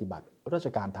ธีปฏิบัติราช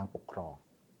การทางปกครอง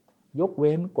ยกเ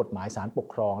ว้นกฎหมายศาลปก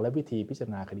ครองและวิธีพิจาร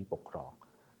ณาคดีปกครอง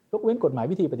ยกเว้นกฎหมาย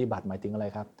วิธีปฏิบัติหมายถึงอะไร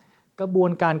ครับกระบว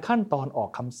นการขั้นตอนออก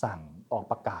คำสั่งออก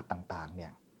ประกาศต่างๆเนี่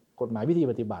ยกฎหมายวิธี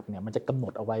ปฏิบัติเนี่ยมันจะกำหน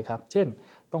ดเอาไว้ครับเช่น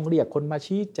ต้องเรียกคนมา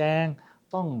ชี้แจง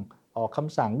ต้องออกค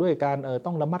ำสั่งด้วยการ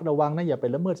ต้องระมัดระวังนะอย่าไป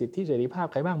ละเมิดสิทธิเสรีภาพ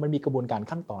ใครบ้างมันมีกระบวนการ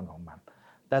ขั้นตอนของมัน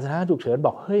แต่สถานการณ์ฉุกเฉินบ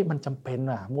อกเฮ้ยมันจำเป็น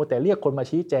มัวแต่เรียกคนมา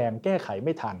ชี้แจงแก้ไขไ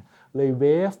ม่ทันเลยเว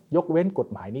ฟยกเว้นกฎ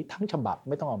หมายนี้ทั้งฉบับ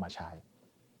ไม่ต้องเอามาใช้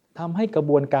ทำให้กระ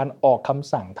บวนการออกค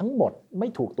ำสั่งทั้งหมดไม่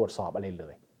ถูกตรวจสอบอะไรเล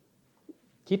ย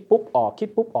คิดปุ๊บออ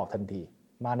กทันที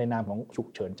มาในนามของฉุก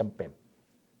เฉินจำเป็น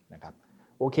นะครับ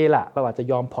โอเคละเราอาจจะ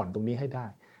ยอมผ่อนตรงนี้ให้ได้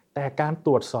แต่การต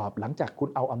รวจสอบหลังจากคุณ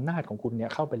เอาอำนาจของคุณเนี่ย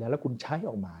เข้าไปแล้วคุณใช้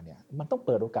ออกมาเนี่ยมันต้องเ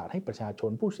ปิดโอกาสให้ประชาชน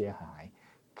ผู้เสียหาย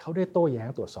เขาได้โต้แย้ง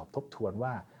ตรวจสอบทบทวนว่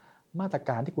ามาตร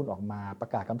การที่คุณออกมาประ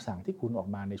กาศคำสั่งที่คุณออก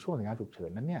มาในช่วงสถานการณ์ฉุกเฉิน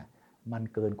นั้นเนี่ยมัน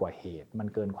เกินกว่าเหตุมัน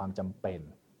เกินความจำเป็น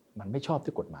มันไม่ชอบด้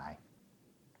วยกฎหมาย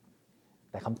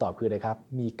แต่คำตอบคืออะไรครับ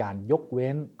มีการยกเว้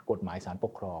นกฎหมายศาลป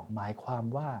กครองหมายความ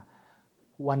ว่า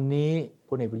วันนี้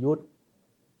พลเอกประยุทธ์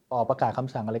ออกประกาศค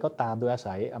ำสั่งอะไรก็ตามโดยอา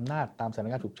ศัยอำนาจตามสถาน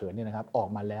การณ์ฉุกเฉินเนี่ยนะครับออก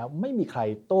มาแล้วไม่มีใคร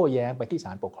โต้แย้งไปที่ศ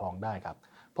าลปกครองได้ครับ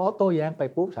เพราะโต้แย้งไป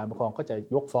ปุ๊บศาลปกครองก็จะ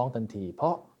ยกฟ้องทันทีเพร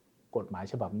าะกฎหมาย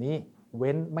ฉบับนี้เ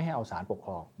ว้นไม่ให้เอาศาลปกค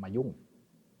รองมายุ่ง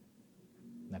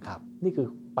นะครับนี่คือ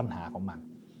ปัญหาของมัน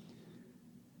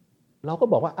เราก็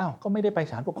บอกว่าอ้าวก็ไม่ได้ไป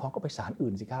ศาลปกครองก็ไปศาล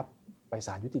อื่นสิครับไปศ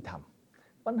าลยุติธรรม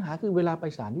ปัญหาคือเวลาไป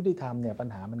ศาลยุติธรรมเนี่ยปัญ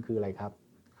หามันคืออะไรครับ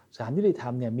ศาลยุติธร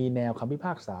รมเนี่ยมีแนวคำพิพ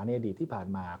ากษาในอดีตที่ผ่าน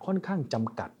มาค่อนข้างจ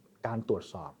ำกัดการตรวจ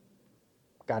สอบ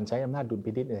การใช้อำนาจดุล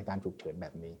พินิจในการฉุกเฉินแบ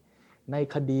บนี้ใน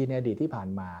คดีในอดีตที่ผ่าน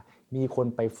มามีคน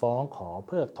ไปฟ้องขอเ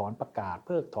พิกถอนประกาศเ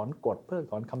พิกถอนกฎเพิก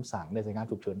ถอนคำสั่งในสถานการณ์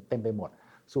ฉุกเฉินเต็มไปหมด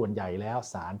ส่วนใหญ่แล้ว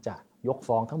ศาลจะยก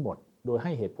ฟ้องทั้งหมดโดยใ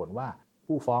ห้เหตุผลว่า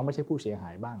ผู้ฟ้องไม่ใช่ผู้เสียหา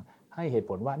ยบ้างให้เหตุ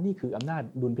ผลว่านี่คืออำนาจ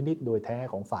ดุลพินิจโดยแท้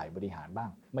ของฝ่ายบริหารบ้าง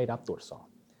ไม่รับตรวจสอบ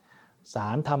ศา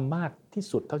ลทำมากที่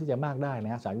สุดเท่าที่จะมากได้น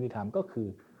ะศาลยุติธรรมก็คือ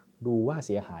ดูว่าเ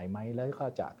สียหายไหมแล้วก็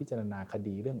จะพิจารณาค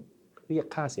ดีเรื่องเรียก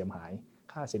ค่าเสียหาย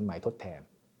ค่าสินไหมทดแทน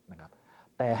นะครับ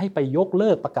แต่ให้ไปยกเลิ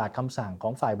กประกาศคำสั่งขอ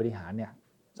งฝ่ายบริหารเนี่ย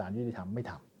ศาลยุติธรรมไม่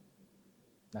ท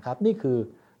ำนะครับนี่คือ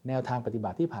แนวทางปฏิบั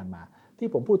ติที่ผ่านมาที่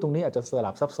ผมพูดตรงนี้อาจจะส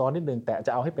ลับซับซ้อนนิดนึงแต่จ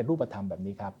ะเอาให้เป็นรูปธรรมแบบ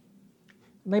นี้ครับ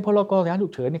ในพรก.สถานการณ์ฉุ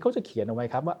กเฉินเนี่ยเขาจะเขียนเอาไว้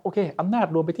ครับว่าโอเคอำนาจ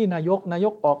รวมไปที่นาย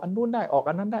กออกอันนู้นได้ออก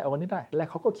อันนั้นได้ออกอันนี้ได้และ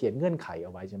เขาก็เขียนเงื่อนไขเอ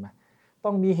าไว้ใช่ไหมต้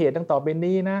องมีเหตุดังต่อไป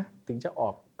นี้นะถึงจะออ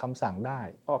กคำสั่งได้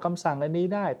ออกคำสั่งอันนี้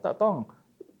ได้ต้อง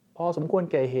พอสมควร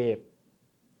แก่เหตุ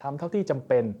ทำเท่าที่จำเ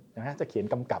ป็นนะจะเขียน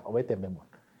กำกับเอาไว้เต็มไปหมด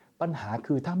ปัญหา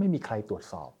คือถ้าไม่มีใครตรวจ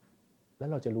สอบแล้ว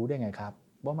เราจะรู้ได้ไงครับ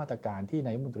ว่ามาตรการที่น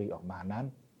ายกรัฐมนตรีออกมานั้น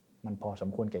มันพอสม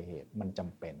ควรแก่เหตุมันจ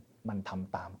ำเป็นมันท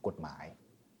ำตามกฎหมาย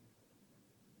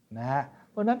นะฮะ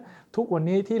เพราะฉะนั้นทุกวัน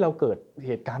นี้ที่เราเกิดเ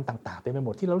หตุการณ์ต่างๆเต็มไปหม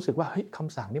ดที่เรารู้สึกว่าเฮ้ยค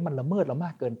ำสั่งนี้มันละเมิดเราม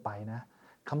ากเกินไปนะ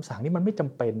คำสั่งนี้มันไม่จ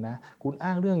ำเป็นนะคุณอ้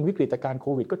างเรื่องวิกฤตการณ์โค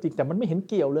วิดก็จริงแต่มันไม่เห็น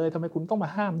เกี่ยวเลยทำไมคุณต้องมา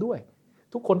ห้ามด้วย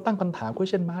ทุกคนตั้งคำถาม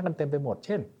question mark กันเต็มไปหมดเ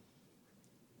ช่น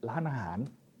ร้านอาหาร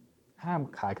ห้าม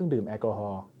ขายเครื่องดื่มแอลกอฮ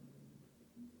อล์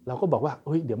เราก็บอกว่าเ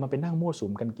ฮ้ยเดี๋ยวมันไปนั่งมั่วสุ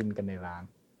มกันกินกันในร้าน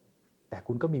แต่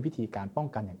คุณก็มีวิธีการป้อง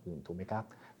กันอย่างอื่นถูกไหมครับ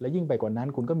และยิ่งไปกว่านั้น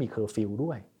คุณก็มีเคอร์ฟิว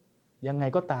ด้วยยังไง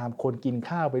ก็ตามคนกิน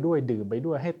ข้าวไปด้วยดื่มไป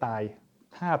ด้วยให้ตาย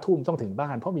5 ทุ่มต้องถึงบ้า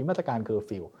นเพราะมีมาตรการเคอร์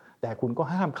ฟิวแต่คุณก็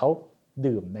ห้ามเขา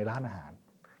ดื่มในร้านอาหาร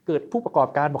เกิดผู้ประกอบ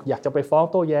การบอกอยากจะไปฟ้อง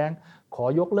โต้แย้งขอ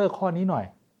ยกเลิกข้อนี้หน่อย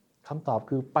คำตอบ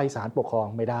คือไปศาลปกครอง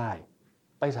ไม่ได้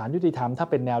ไปศาลยุติธรรมถ้า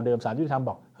เป็นแนวเดิมศาลยุติธรรม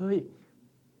บอกเฮ้ย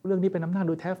เรื่องนี้เป็นอำนาจโ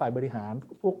ดยแท้ฝ่ายบริหาร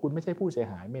พวกคุณไม่ใช่ผู้เสีย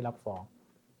หายไม่รับฟ้อง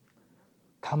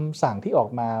คำสั่งที่ออก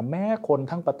มาแม้คน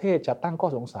ทั้งประเทศจะตั้งข้อ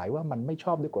สงสัยว่ามันไม่ช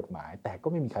อบด้วยกฎหมายแต่ก็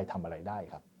ไม่มีใครทำอะไรได้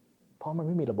ครับเพราะมันไ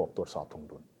ม่มีระบบตรวจสอบถ่วง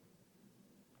ดุล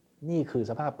นี่คือ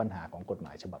สภาพปัญหาของกฎหม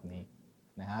ายฉบับนี้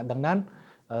นะฮะดังนั้น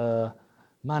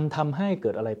มันทำให้เกิ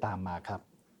ดอะไรตามมาครับ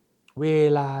เว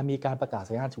ลามีการประกาศส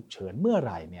ถานการณ์ฉุกเฉินเมื่อไ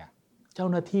หร่เนี่ยเจ้า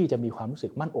หน้าที่จะมีความรู้สึ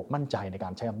กมั่นอกมั่นใจในกา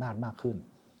รใช้อำนาจมากขึ้น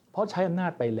เพราะใช้อำนา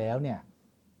จไปแล้วเนี่ย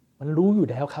มันรู้อยู่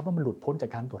แล้วครับว่ามันหลุดพ้นจา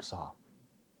กการตรวจสอบ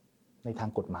ในทาง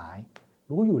กฎหมาย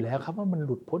รู้อยู่แล้วครับว่ามันห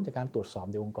ลุดพ้นจากการตรวจสอบ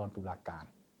ในองค์กรตุลาการ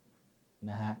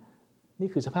นะฮะนี่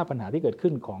คือสภาพปัญหาที่เกิด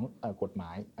ขึ้นของกฎหม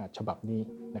ายฉบับนี้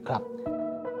นะครับ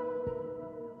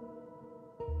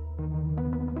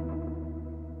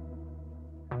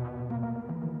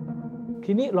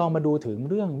ทีนี้ลองมาดูถึง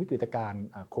เรื่องวิกฤตการณ์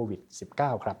โควิด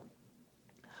 -19 ครับ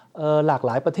หลากห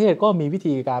ลายประเทศก็มีวิ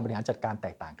ธีการบริหารจัดการแต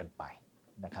กต่างกันไป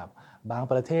นะครับบาง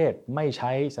ประเทศไม่ใ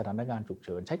ช้สถานการณ์ฉุกเ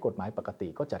ฉินใช้กฎหมายปกติ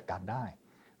ก็จัดการได้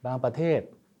บางประเทศ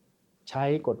ใช้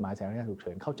กฎหมายสถานการณ์ฉุกเ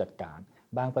ฉินเข้าจัดการ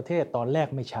บางประเทศตอนแรก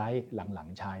ไม่ใช้หลัง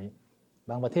ๆใช้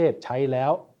บางประเทศใช้แล้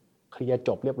วเคลียร์จ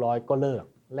บเรียบร้อยก็เลิก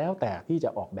แล้วแต่ที่จะ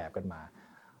ออกแบบกันมา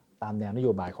ตามแนวนโย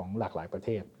บายของหลากหลายประเท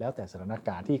ศแล้วแต่สถานก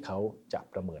ารณ์ที่เขาจะ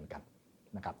ประเมินกัน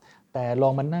นะครับแต่ลอ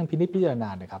งมานั่งพินิจพิจารณา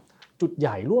นะครับจุดให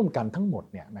ญ่ร่วมกันทั้งหมด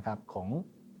เนี่ยนะครับข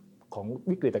อง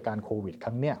วิกฤตการณ์โควิดค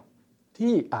รั้งเนี้ย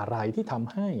ที่อะไรที่ท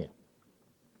ำให้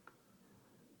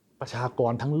ประชาก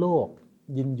รทั้งโลก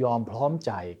ยินยอมพร้อมใ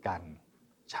จกัน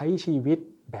ใช้ชีวิต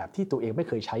แบบที่ตัวเองไม่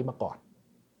เคยใช้มาก่อน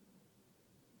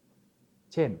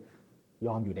เช่นย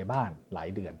อมอยู่ในบ้านหลาย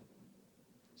เดือน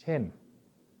เช่น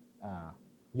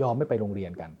ยอมไม่ไปโรงเรีย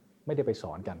นกันไม่ได้ไปส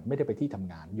อนกันไม่ได้ไปที่ท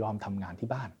ำงานยอมทำงานที่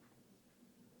บ้าน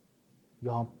ย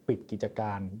อมปิดกิจก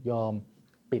ารยอม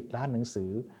ปิดร้านหนังสื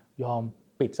อยอม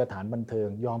ปิดสถานบันเทิง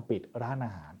ยอมปิดร้านอ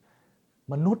าหาร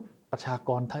มนุษย์ประชาก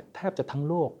รแทบจะทั้ง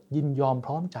โลกยินยอมพ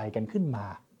ร้อมใจกันขึ้นมา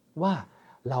ว่า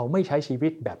เราไม่ใช้ชีวิ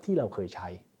ตแบบที่เราเคยใช้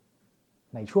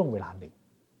ในช่วงเวลาหนึ่ง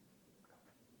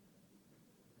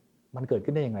มันเกิด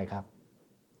ขึ้นได้ยังไงครับ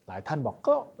หลายท่านบอก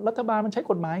ก็รัฐบาลมันใช้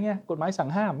กฎหมายไงกฎหมายสั่ง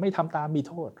ห้ามไม่ทำตามมี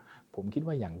โทษผมคิด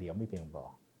ว่าอย่างเดียวไม่เพียงพอ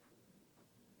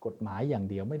กฎหมายอย่าง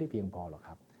เดียวไม่ได้เพียงพอหรอกค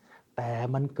รับแต่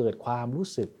มันเกิดความรู้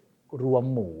สึกรวม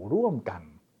หมู่ร่วมกัน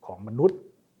ของมนุษย์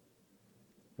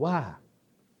ว่า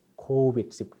โควิด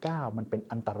 -19 มันเป็น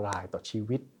อันตรายต่อชี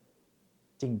วิต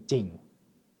จริง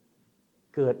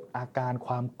ๆเกิดอาการค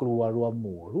วามกลัวรวมห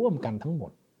มู่ร่วมกันทั้งหม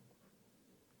ด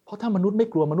เพราะถ้ามนุษย์ไม่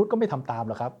กลัวมนุษย์ก็ไม่ทำตาม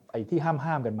หรอกครับไอ้ที่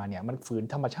ห้ามกันมาเนี่ยมันฝืน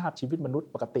ธรรมชาติชีวิตมนุษย์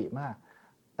ปกติมาก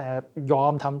แต่ยอ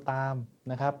มทำตาม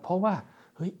นะครับเพราะว่า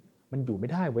เฮ้ยมันอยู่ไม่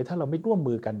ได้เว้ยถ้าเราไม่ร่วม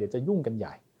มือกันเดี๋ยวจะยุ่งกันให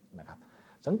ญ่นะครับ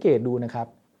สังเกตดูนะครับ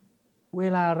เว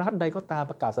ลารัฐใดก็ตาม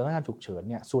ประกาศสถานการณ์ฉุกเฉิน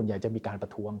เนี่ยส่วนใหญ่จะมีการปร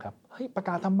ะท้วงครับเฮ้ยประ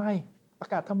กาศทำไ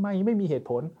มไม่มีเหตุ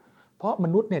ผลเพราะม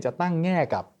นุษย์เนี่ยจะตั้งแง่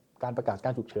กับการประกาศกา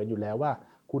รฉุกเฉินอยู่แล้วว่า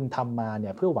คุณทำมาเนี่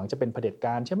ยเพื่อหวังจะเป็นเผด็จก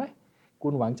ารใช่ไหมคุ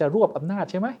ณหวังจะรวบอำนาจ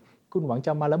ใช่ไหมคุณหวังจ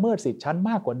ะมาละเมิดสิทธิชั้น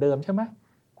มากกว่าเดิมใช่ไหม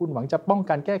คุณหวังจะป้อง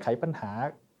กันแก้ไขปัญหา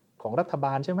ของรัฐบ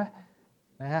าลใช่ไหม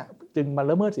นะฮะจึงมา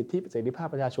ละเมิดสิทธิเสรีภาพ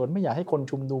ประชาชนไม่อยากให้คน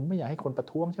ชุมนุมไม่อยากให้คนประ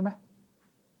ท้วงใช่ไหม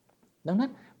ดังนั้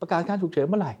นประกาศการฉุกเฉิน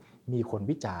เมื่อไหร่มีคน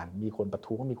วิจารณ์มีคนประ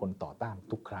ท้วงมีคนต่อต้าน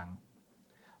ทุกครั้ง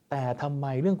แต่ทำไม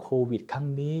เรื่องโควิดครั้ง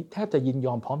นี้แทบจะยินย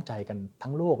อมพร้อมใจกัน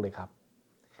ทั้งโลกเลยครับ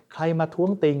ใครมาท้ว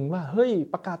งติงว่าเฮ้ย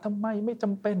ประกาศทำไมไม่จ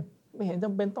ำเป็นไม่เห็นจ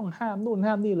ำเป็นต้องห้ามนู่น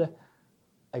ห้ามนี่เลย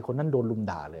ไอ้คนนั้นโดนลุม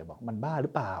ด่าเลยบอกมันบ้าหรื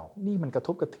อเปล่านี่มันกระท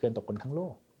บกระเทือนต่อคนทั้งโล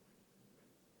ก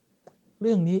เ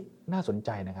รื่องนี้น่าสนใจ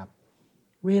นะครับ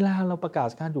เวลาเราประกาศ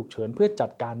การฉุกเฉินเพื่อจั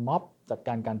ดการม็อบจัดก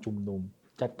ารการชุมนุม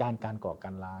จัดการการก่อกา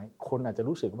รร้ายคนอาจจะ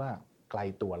รู้สึกว่าไกล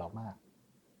ตัวเรามาก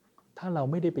ถ้าเรา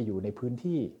ไม่ได้ไปอยู่ในพื้น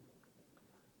ที่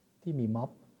ที่มีม็อบ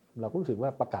เราก็รู้สึกว่า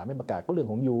ประกาศไม่ประกาศก็เรื่อง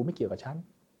ของยูไม่เกี่ยวกับฉัน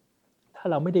ถ้า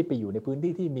เราไม่ได้ไปอยู่ในพื้น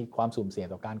ที่ที่มีความสุ่มเสี่ยง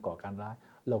ต่อการก่อการร้าย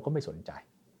เราก็ไม่สนใจ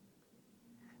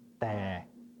แต่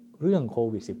เรื่องโค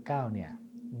วิด -19 เนี่ย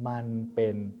มันเป็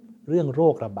นเรื่องโร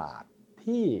คระบาด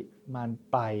ที่มัน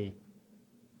ไป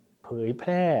เผยแพ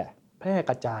ร่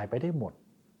กระจายไปได้หมด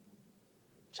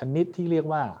ชนิดที่เรียก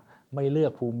ว่าไม่เลือ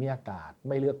กภูมิอากาศไ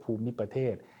ม่เลือกภูมิประเท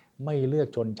ศไม่เลือก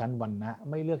ชนชั้นวรรณะ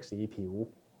ไม่เลือกสีผิว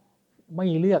ไม่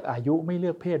เลือกอายุไม่เลื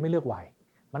อกเพศไม่เลือกวัย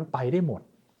มันไปได้หมด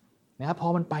นะครับพอ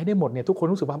มันไปได้หมดเนี่ยทุกคน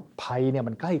รู้สึกว่าภัยเนี่ย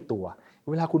มันใกล้ตัว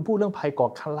เวลาคุณพูดเรื่องภัยก่อ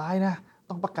การร้ายนะ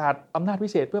ต้องประกาศอำนาจพิ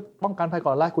เศษเพื่อป้องกันภัยก่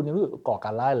อการร้ายคุณยังรู้สึกก่อก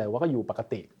ารร้ายเลยว่าก็อยู่ปก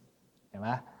ติเห็นไหม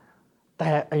แต่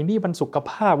ไอ้นี่มันสุข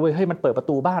ภาพเว้ยให้มันเปิดประ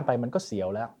ตูบ้านไปมันก็เสียว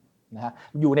แล้วนะฮะ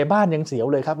อยู่ในบ้านยังเสียว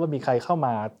เลยครับว่ามีใครเข้าม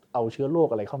าเอาเชื้อโรค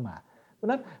อะไรเข้ามาเพราะ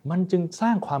นั้นมันจึงสร้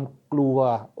างความกลัว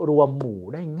รวมหมู่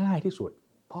ได้ง่ายที่สุด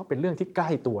เพราะเป็นเรื่องที่ใกล้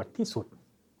ตัวที่สุด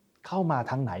เข้ามา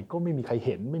ทางไหนก็ไม่มีใครเ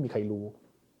ห็นไม่มีใครรู้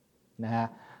นะฮะ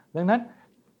ดังนั้น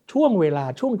ช่วงเวลา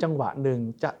ช่วงจังหวะหนึ่ง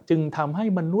จึงทำให้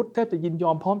มนุษย์แทบจะยินย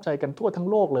อมพร้อมใจกันทั่วทั้ง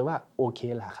โลกเลยว่าโอเค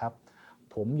ล่ะครับ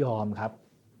ผมยอมครับ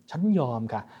ฉันยอม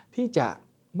ค่ะที่จะ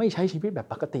ไม่ใช้ชีวิตแบบ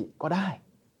ปกติก็ได้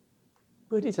เ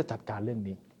พื่อที่จะจัดการเรื่อง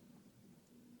นี้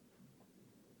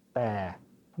แต่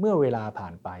เมื่อเวลาผ่า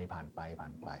นไป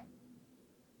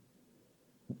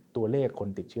ตัวเลขคน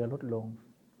ติดเชื้อลดลง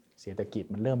เศรษฐกิจ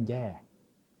มันเริ่มแย่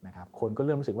นะครับคนก็เ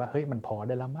ริ่มรู้สึกว่าเฮ้ยมันพอไ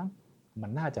ด้แล้วมั้งมั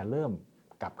นน่าจะเริ่ม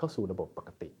กลับเข้าสู่ระบบปก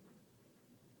ติ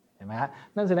เห็นไหมฮะ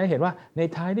นั่นแสดงให้เห็นว่าใน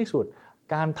ท้ายที่สุด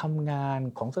การทำงาน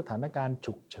ของสถานการณ์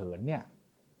ฉุกเฉินเนี่ย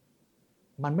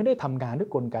มันไม่ได้ทำงานด้วย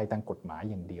กลไกทางกฎหมาย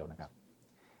อย่างเดียวนะครับ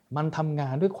มันทำงา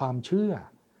นด้วยความเชื่อ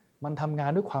มันทำงา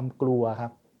นด้วยความกลัวครั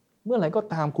บเมื่อไหร่ก็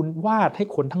ตามคุณวาดให้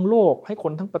คนทั้งโลกให้ค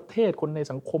นทั้งประเทศคนใน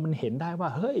สังคมมันเห็นได้ว่า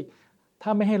เฮ้ยถ้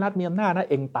าไม่ให้รัฐมีอำนาจนะ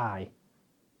เองตาย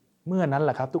เมื่อนั้นแห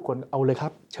ละครับทุกคนเอาเลยครั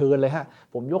บเชิญเลยฮะ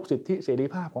ผมยกสิทธิเสรี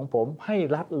ภาพของผมให้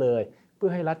รัฐเลยเพื่อ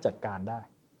ให้รัฐจัดการได้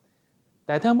แ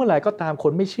ต่ถ้าเมื่อไหร่ก็ตามค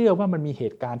นไม่เชื่อว่ามันมีเห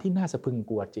ตุการณ์ที่น่าสะพรึง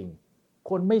กลัวจริง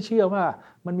คนไม่เชื่อว่า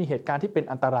มันมีเหตุการณ์ที่เป็น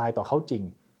อันตรายต่อเขาจริง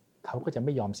เขาก็จะไ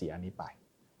ม่ยอมเสียอันนี้ไป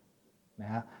นะ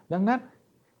ฮะดังนั้น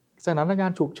สถานการ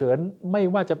ณ์ฉุกเฉินไม่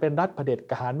ว่าจะเป็นรัฐเผด็จ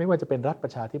การไม่ว่าจะเป็นรัฐปร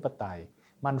ะชาธิปไตย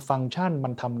มันฟังก์ชันมั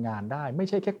นทำงานได้ไม่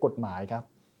ใช่แค่กฎหมายครับ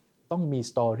ต้องมี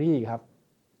สตอรี่ครับ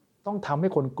ต้องทำให้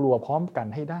คนกลัวพร้อมกัน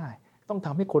ให้ได้ต้องท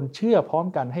ำให้คนเชื่อพร้อม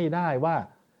กันให้ได้ว่า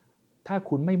ถ้า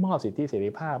คุณไม่มอบสิทธิเส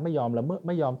รีภาพไม่ยอมละเมิดไ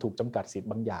ม่ยอมถูกจำกัดสิทธิ์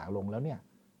บางอย่างลงแล้วเนี่ย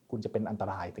คุณจะเป็นอันต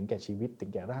รายถึงแก่ชีวิตถึง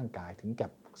แก่ร่างกายถึงแก่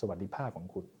สวัสดิภาพของ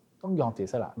คุณต้องยอมเสีย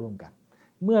สละร่วมกัน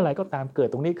เมื่อไรก็ตามเกิด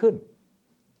ตรงนี้ขึ้น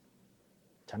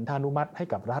ฉันทานุมัติให้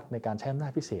กับรัฐในการใช้อำนา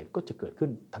จพิเศษก็จะเกิดขึ้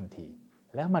นทันที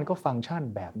แล้วมันก็ฟังก์ชัน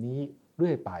แบบนี้เรื่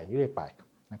อยไป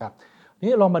นะครับ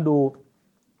นี้เรามาดู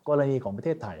กรณีของประเท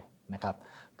ศไทยนะครับ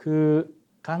คือ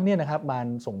ครั้งนี้นะครับมัน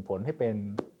ส่งผลให้เป็น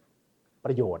ป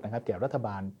ระโยชน์นะครับแก่รัฐบ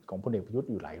าลของพลเอกประยุทธ์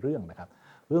อยู่หลายเรื่องนะครับ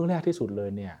เรื่องแรกที่สุดเลย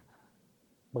เนี่ย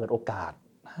เปิดโอกาส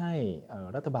ให้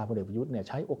รัฐบาลพลเอกประยุทธ์เนี่ย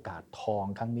ใช้โอกาสทอง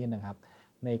ครั้งนี้นะครับ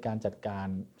ในการจัดการ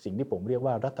สิ่งที่ผมเรียก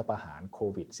ว่ารัฐประหารโค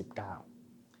วิด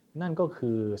 -19 นั่นก็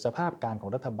คือสภาพการขอ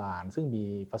งรัฐบาลซึ่งมี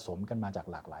ผสมกันมาจาก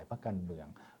หลากหลายพรรคการเมือง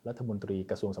รัฐมนตรี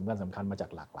กระทรวงสำคัญมาจา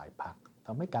กหลากหลายพรรคท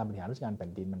ำให้การบริหารราชการแผ่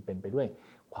นดินมันเป็นไปด้วย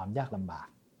ความยากลำบาก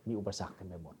มีอุปสรรคเต็ม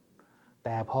ไปหมดแ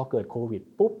ต่พอเกิดโควิด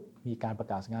ปุ๊บมีการประ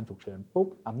กาศสถานการณ์ฉุกเฉินปุ๊บ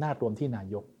อำนาจรวมที่นา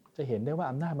ยกจะเห็นได้ว่า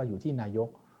อำนาจมาอยู่ที่นายก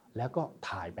แล้วก็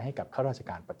ถ่ายไปให้กับข้าราช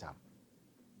การประจ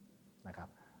ำนะครับ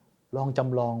ลองจ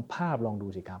ำลองภาพลองดู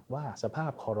สิครับว่าสภา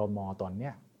พครม.ตอนเนี้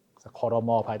ยครม.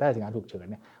ภายใต้สถานการณ์ฉุกเฉิน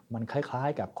เนี่ยมันคล้าย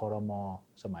ๆกับครม.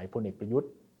สมัยพลเอกประยุทธ์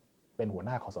เป็นหัวห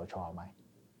น้าคสช.ไหม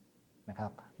นะครั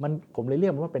บผมเลยเรีย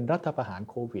กมันว่าเป็นรัฐประหาร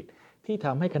โควิดที่ท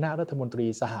ำให้คณะรัฐมนตรี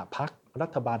สหพรรครั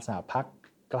ฐบาลสหพรรค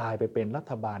กลายไปเป็นรั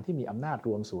ฐบาลที่มีอำนาจร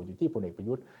วมศูนย์อยู่ที่พลเอกประ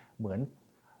ยุทธ์เหมือน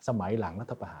สมัยหลังรั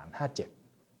ฐประหาร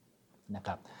 57 นะค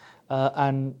รับอั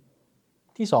น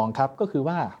ที่สองครับก็คือ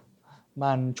ว่า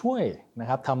มันช่วยนะ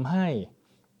ครับทำให้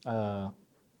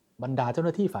บรรดาเจ้าห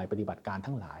น้าที่ฝ่ายปฏิบัติการ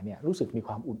ทั้งหลายเนี่ยรู้สึกมีค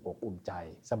วามอุ่นอกอุ่นใจ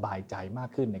สบายใจมาก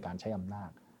ขึ้นในการใช้อำนา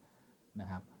จนะ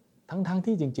ครับทั้ง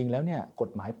ที่จริงๆแล้วเนี่ยกฎ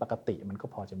หมายปกติมันก็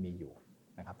พอจะมีอยู่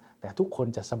นะครับแต่ทุกคน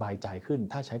จะสบายใจขึ้น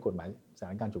ถ้าใช้กฎหมายสถ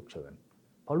านการณ์ฉุกเฉิน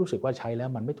เพราะรู้สึกว่าใช้แล้ว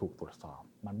มันไม่ถูกตรวจสอบ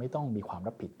มันไม่ต้องมีความ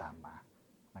รับผิดตามมา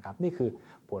นะครับนี่คือ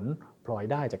ผลพลอย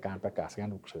ได้จากการประกาศสถานการ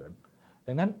ณ์ฉุกเฉิน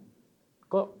ดังนั้น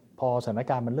ก็พอสถาน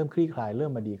การณ์มันเริ่มคลี่คลายเริ่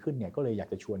มมาดีขึ้นเนี่ยก็เลยอยาก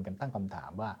จะชวนกันตั้งคำถา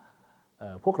มว่า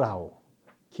พวกเรา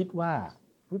คิดว่า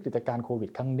วิกฤตการณ์โควิด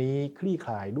ครั้งนี้คลี่ค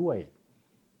ลายด้วย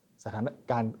สถาน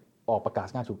การณ์ออกประกาศ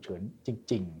สถานการณ์ฉุกเฉินจ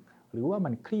ริงๆหรือว่ามั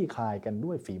นคลี่คลายกันด้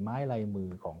วยฝีไม้ลายมือ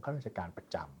ของข้าราชการประ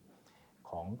จำ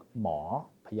ของหมอ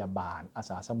พยาบาลอา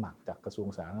สาสมัครจากกระทรวง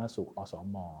สาธารณสุขอส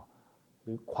ม.ห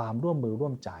รือความร่วมมือร่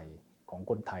วมใจของ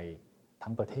คนไทย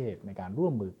ทั้งประเทศในการร่ว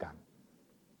มมือกัน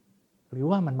หรือ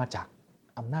ว่ามันมาจาก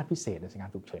อำนาจพิเศษในสถานการ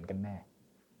ณ์ฉุกเฉินกันแน่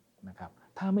นะครับ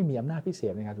ถ้าไม่มีอำนาจพิเศ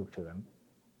ษในการฉุกเฉิน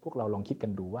พวกเราลองคิดกั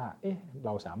นดูว่าเร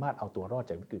าสามารถเอาตัวรอด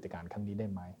จากวิกฤตการณ์ครั้งนี้ได้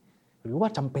ไหมหรือว่า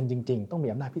จำเป็นจริงๆต้องมี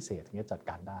อำนาจพิเศษถึงจะจัด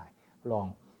การได้ลอง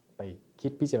ไปคิ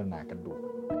ดพิจารณากันดู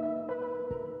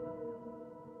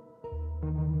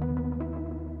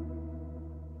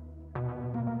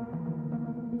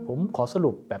ผมขอส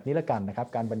รุปแบบนี้ละกันนะครับ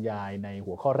การบรรยายใน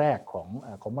หัวข้อแรกของ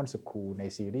Common School ใน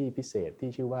ซีรีส์พิเศษ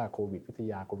ที่ชื่อว่าโควิดวิท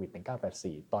ยาโควิด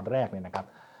 1984 ตอนแรกเนี่ยนะครับ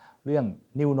เรื่อง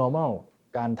New Normal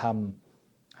การท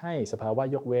ำให้สภาวะ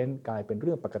ยกเว้นกลายเป็นเ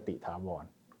รื่องปกติถาวร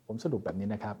ผมสรุปแบบนี้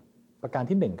นะครับประการ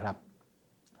ที่1ครับ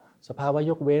สภาวะ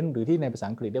ยกเว้นหรือที่ในภาษา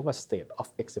อังกฤษเรียกว่า state of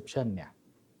exception เนี่ย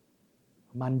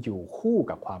มันอยู่คู่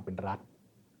กับความเป็นรัฐ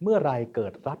เมื่อไรเกิ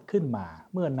ดรัฐขึ้นมา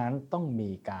เมื่อนั้นต้องมี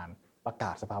การประก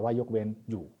าศสภาวะยกเว้น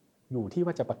อยู่ที่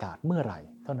ว่าจะประกาศเมื่อไหร่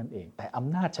เท่านั้นเองแต่อ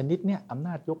ำนาจชนิดเนี่ยอำน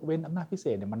าจยกเว้นอำนาจพิเศ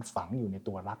ษเนี่ยมันฝังอยู่ใน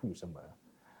ตัวรัฐอยู่เสมอ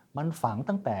มันฝัง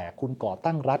ตั้งแต่คุณก่อ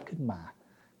ตั้งรัฐขึ้นมา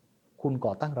คุณ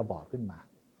ก่อตั้งระบอบขึ้นมา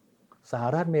สห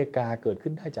รัฐอเมริกาเกิด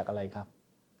ขึ้นได้จากอะไรครับ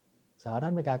สหรัฐ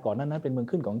อเมริกาก่อนนั้นเป็นเมือง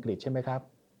ขึ้นของอังกฤษใช่ไหมครับ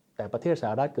แต่ประเทศส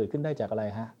หรัฐเกิดขึ้นได้จากอะไร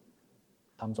ฮะ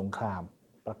ทำสงคราม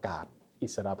ประกาศอิ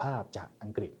สรภาพจากอั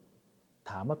งกฤษ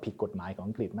ถามว่าผิดกฎหมายของ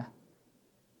อังกฤษไหม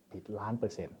ผิด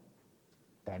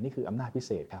1,000,000%แต่นี่คืออำนาจพิเ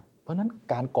ศษครับเพราะนั้น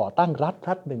การก่อตั้ง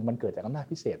รัฐหนึ่งมันเกิดจากอำนาจ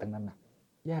พิเศษทั้งนั้นนะ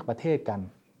แยกประเทศกัน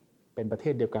เป็นประเท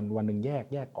ศเดียวกันวันหนึ่งแ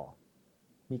ยกออก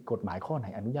มีกฎหมายข้อไหน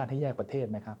อนุญาตให้แยกประเทศ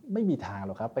ไหมครับไม่มีทางห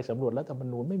รอกครับไปสำรวจรัฐธรรม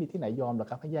นูญไม่มีที่ไหนยอมหรอก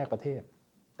ครับให้แยกประเทศ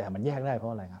แต่มันแยกได้เพรา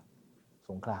ะอะไรครับ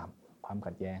สงครามความ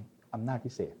ขัดแย้งอำนาจ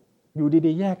พิเศษอยู่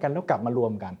ดีๆแยกกันแล้วกลับมารว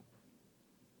มกัน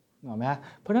เห็นไหม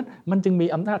เพราะฉะนั้นมันจึงมี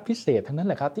อำนาจพิเศษทั้งนั้นแ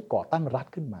หละครับที่ก่อตั้งรัฐ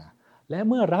ขึ้นมาและ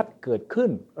เมื่อรัฐเกิดขึ้น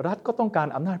รัฐก็ต้องการ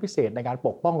อำนาจพิเศษในการป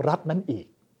กป้องรัฐนั้นอีก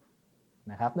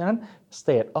นะครับดังนั้น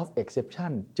state of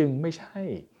exception จึงไม่ใช่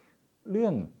เรื่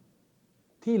อง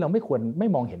ที่เราไม่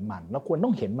มองเห็นมันเราควรต้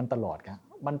องเห็นมันตลอดครับ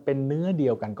มันเป็นเนื้อเดี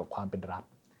ยวกันกับความเป็นรัฐ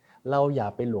เราอย่า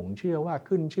ไปหลงเชื่อว่า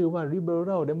ขึ้นชื่อว่า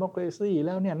liberal democracy แ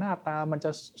ล้วเนี่ยหน้าตามันจ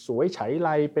ะสวยไฉไล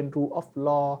เป็น rule of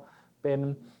law เป็น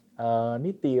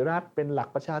นิติรัฐเป็นหลัก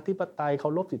ประชาธิปไตยเคา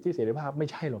รพสิทธิเสรีภาพไม่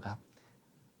ใช่หรอกครับ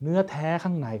เนื้อแท้ข้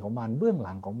างในของมันเบื้องห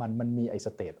ลังของมันมีไอ้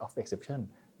state of exception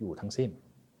อยู่ทั้งสิ้น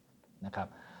นะครับ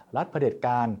รัฐเผด็จก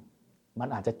ารมัน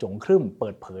อาจจะจงครึ่มเปิ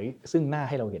ดเผยซึ่งหน้า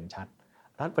ให้เราเห็นชัด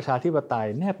รัฐประชาธิปไตย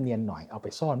แนบเนียนหน่อยเอาไป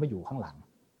ซ่อนไว้อยู่ข้างหลัง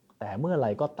แต่เมื่อไร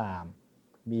ก็ตาม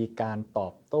มีการตอ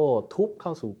บโต้ทุบเข้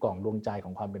าสู่กล่องดวงใจข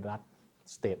องความเป็นรัฐ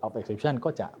state of exception ก็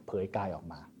จะเผยกายออก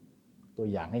มาตัว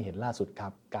อย่างให้เห็นล่าสุดครั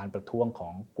บการประท้วงขอ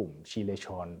งกลุ่มชีเลช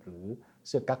อนหรือเ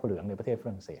สื้อกั๊กเหลืองในประเทศฝ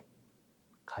รั่งเศส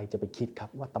ใครจะไปคิดครับ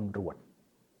ว่าตำรวจ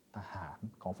ทหาร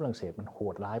ของฝรั่งเศสมันโห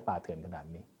ดร้ายป่าเถื่อนขนาด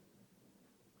นี้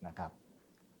นะครับ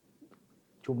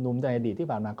ชุมนุมในอดีตที่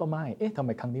ผ่านมาก็ไม่ทำไม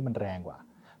ครั้งนี้มันแรงกว่า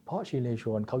เพราะชิเลช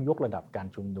นเขายกระดับการ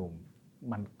ชุมนุม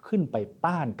มันขึ้นไป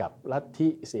ต้านกับลัทธิ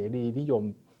เสรีนิยม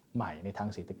ใหม่ในทาง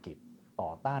เศรษฐกิจต่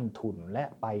อต้านทุนและ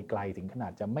ไปไกลถึงขนา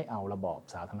ดจะไม่เอาระบอบ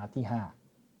สาธารณะที่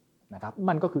5นะครับ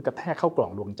มันก็คือกระแทกเข้ากล่อ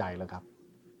งดวงใจแล้วครับ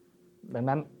ดัง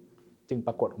นั้นจึงป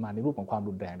รากฏออกมาในรูปของความ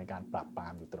รุนแรงในการปราบปรา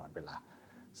มอยู่ตลอดเวลา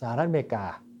สหรัฐอเมริกา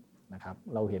นะครับ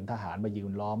เราเห็นทหารมายื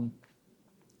นล้อม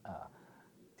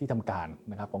ที่ทำการ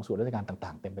นะครับของส่วนราชการต่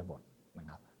างๆเต็มไปหมดนะ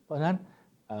ครับเพราะฉะนั้น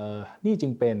นี่จึ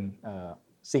งเป็น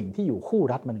สิ่งที่อยู่คู่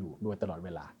รัฐมันอยู่โดยตลอดเว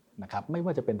ลานะครับไม่ว่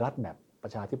าจะเป็นรัฐแบบปร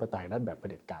ะชาธิปไตยรัฐแบบเผ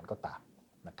ด็จการก็ตาม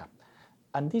นะครับ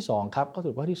อันที่2ครับข้อส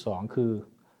รุปข้อที่2คือ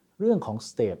เรื่องของ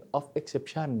state of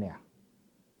exception เนี่ย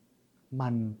มั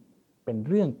นเป็น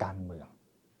เรื่องการเมือง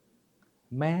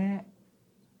แม้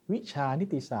วิชานิ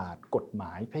ติศาสตร์กฎหม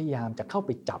ายพยายามจะเข้าไป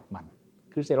จับมัน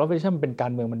คือ state of exception เป็นกา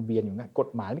รเมืองมันเวียนอยู่นะกฎ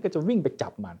หมายนี่ก็จะวิ่งไปจั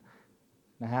บมัน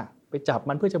นะฮะไปจับ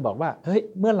มันเพื่อจะบอกว่าเฮ้ย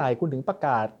เมื่อไหร่คุณถึงประก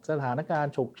าศสถานการ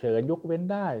ณ์ฉุกเฉินยกเว้น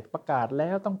ได้ประกาศแล้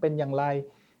วต้องเป็นอย่างไร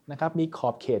นะครับมีขอ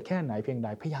บเขตแค่ไหนเพียงใด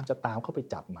พยายามจะตามเข้าไป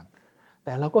จับมันแ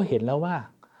ต่เราก็เห็นแล้วว่า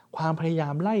ความพยายา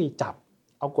มไล่จับ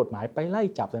เอากฎหมายไปไล่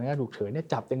จับสถานการณ์ฉุกเฉินเนี่ย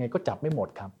จับยังไงก็จับไม่หมด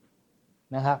ครับ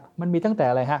นะครับมันมีตั้งแต่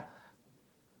อะไรฮะ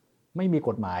ไม่มีก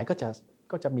ฎหมายก็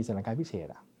จะมีสถานการณ์พิเศษ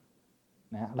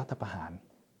นะรัฐประหาร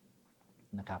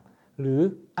นะครับหรือ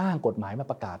อ้างกฎหมายมา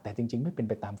ประกาศแต่จริงๆไม่เป็น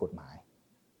ไปตามกฎหมาย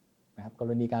นะครับก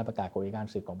รณีการประกาศกฎอัยการ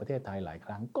ศึกของประเทศไทยหลายค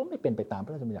รั้งก็ไม่เป็นไปตามพร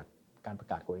ะราชบัญญัติการประ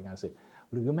กาศกฎอัยการศึก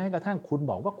หรือแม้กระทั่งคุณ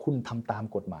บอกว่าคุณทำตาม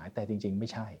กฎหมายแต่จริงๆไม่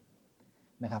ใช่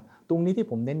นะครับตรงนี้ที่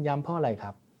ผมเน้นย้ำเพราะอะไรค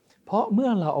รับเพราะเมื่อ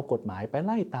เราเอากฎหมายไปไ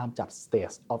ล่ตามจับ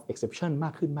state of exception ม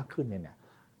ากขึ้นเนี่ย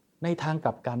ในทางก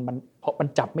ลับกันเพราะมัน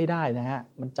จับไม่ได้นะฮะ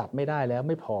มันจับไม่ได้แล้ว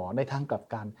ไม่พอในทางกลับ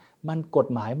กันมันกฎ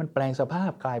หมายมันแปลงสภา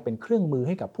พกลายเป็นเครื่องมือใ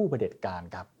ห้กับผู้เผด็จการ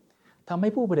ครับทำให้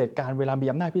ผู้เผด็จการเวลามี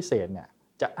อำนาจพิเศษเนี่ย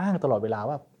จะอ้างตลอดเวลา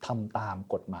ว่าทำตาม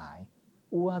กฎหมาย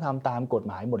ทำตามกฎ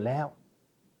หมายหมดแล้ว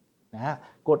นะฮะ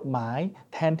กฎหมาย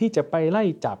แทนที่จะไปไล่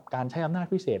จับการใช้อำนาจ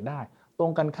พิเศษได้ตร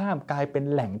งกันข้ามกลายเป็น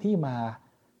แหล่งที่มา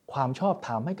ความชอบธ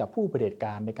รรมให้กับผู้เผด็จก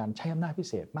ารในการใช้อำนาจพิ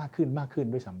เศษมากขึ้น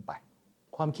ด้วยซ้ำไป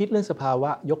ความคิดเรื่องสภาวะ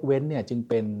ยกเว้นเนี่ยจึง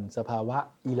เป็นสภาวะ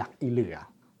อีหลักอีเหลือ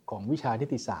ของวิชานิ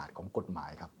ติศาสตร์ของกฎหมา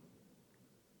ยครับ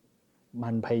มั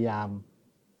นพยายาม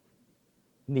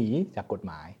หนีจากกฎ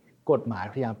หมาย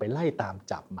พยายามไปไล่ตาม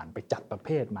จับมันไปจัดประเภ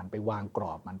ทมันไปวางกร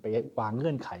อบมันไปวางเ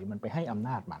งื่อนไขมันไปให้อำน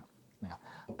าจมันนะครับ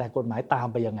แต่กฎหมายตาม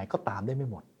ไปยังไงก็ตามได้ไม่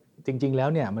หมดจริงๆแล้ว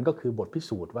เนี่ยมันก็คือบทพิ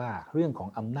สูจน์ว่าเรื่องของ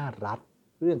อำนาจรัฐ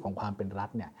เรื่องของความเป็นรัฐ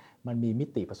เนี่ยมันมีมิ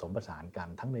ติผสมผสานกัน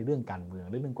ทั้งในเรื่องการเมือง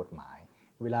และเรื่องกฎหมาย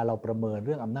เวลาเราประเมินเ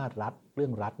รื่องอำนาจรัฐเรื่อ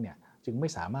งรัฐเนี่ยจึงไม่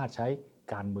สามารถใช้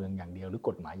การเมืองอย่างเดียวหรือก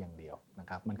ฎหมายอย่างเดียวนะ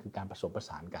ครับมันคือการผสมผส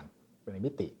านกันเป็นใน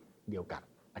มิติเดียวกัน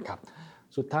นะครับ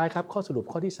สุดท้ายครับข้อสรุป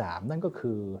ข้อที่3นั่นก็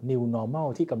คือ new normal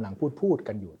ที่กำลังพูด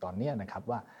กันอยู่ตอนนี้นะครับ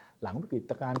ว่าหลังวิกฤ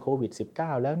ตการณ์โควิด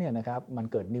 -19 แล้วเนี่ยนะครับมัน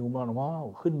เกิด new normal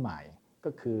ขึ้นใหม่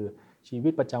ก็คือ ชีวิ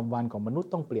ตประจำวันของมนุษย์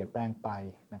ต้องเปลี่ยนแปลงไป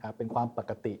นะครับเป็นความป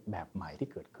กติแบบใหม่ที่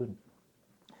เกิดขึ้น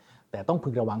แต่ต้องพึ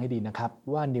งระวังให้ดีนะครับ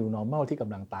ว่า new normal ที่ก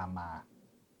ำลังตามมา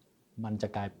มันจะ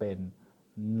กลายเป็น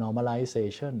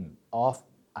normalization of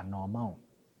abnormal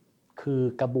คือ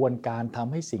กระบวนการท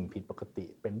ำให้สิ่งผิดปกติ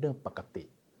เป็นเรื่องปกติ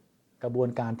กระบวน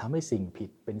การทำให้สิ่งผิด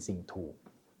เป็นสิ่งถูก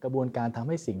กระบวนการทำ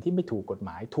ให้สิ่งที่ไม่ถูกกฎหม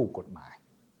ายถูกกฎหมาย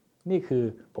นี่คือ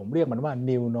ผมเรียกมันว่า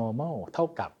new normal เท่า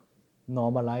กับ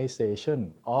normalization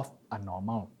of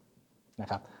abnormal นะ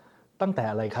ครับตั้งแต่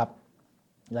อะไรครับ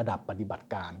ระดับปฏิบัติ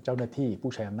การเจ้าหน้าที่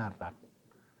ผู้ใช้อำนาจรัฐ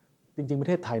จริงๆประ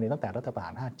เทศไทยในตั้งแต่รัฐประหา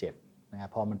ร 57 นะครับ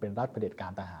พอมันเป็นรัฐเผด็จกา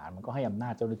รทหารมันก็ให้อำนา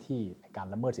จเจ้าหน้าที่ในการ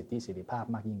ละเมิดสิทธิเสรีภาพ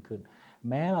มากยิ่งขึ้น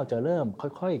แม้เราจะเริ่ม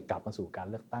ค่อยๆกลับมาสู่การ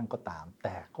เลือกตั้งก็ตามแ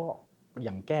ต่ก็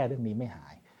ยังแก้เรื่องนี้ไม่หา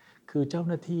ยคือเจ้าห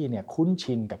น้าที่เนี่ยคุ้น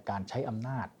ชินกับการใช้อำน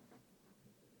าจ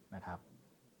นะครับ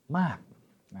มาก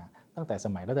นะตั้งแต่ส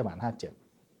มัยรัฐประหาร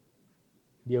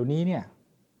 57 เดี๋ยวนี้เนี่ย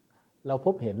เราพ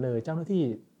บเห็นเลยเจ้าหน้าที่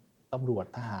ตำรวจ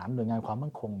ทหารหน่วยงานความ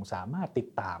มั่นคงสามารถติด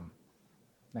ตาม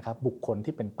นะครับบุคคล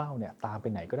ที่เป็นเป้าเนี่ยตามไป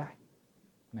ไหนก็ได้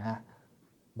นะฮะ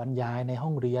บรรยายในห้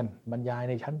องเรียนบรรยาย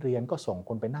ในชั้นเรียนก็ส่งค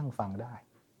นไปนั่งฟังได้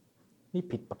นี่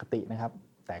ผิดปกตินะครับ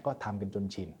แต่ก็ทำกันจน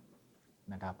ชิน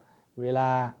นะครับเวลา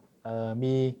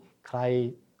มีใคร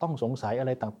ต้องสงสัยอะไ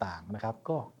รต่างๆนะครับ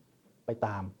ก็ไปต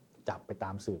ามจับไปตา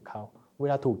มสืบเขาเว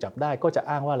ลาถูกจับได้ก็จะ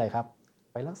อ้างว่าอะไรครับ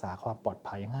ไปรักษาความปลอด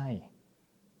ภัยให้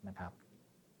นะครับ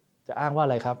จะอ้างว่าอะ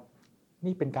ไรครับ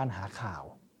นี่เป็นการหาข่าว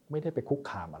ไม่ได้ไปคุก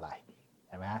คามอะไรเ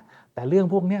ห็นไหมฮะแต่เรื่อง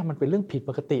พวกนี้มันเป็นเรื่องผิด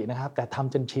ปกตินะครับแต่ท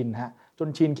ำจนชินฮะจน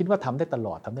ชินคิดว่าทำได้ตล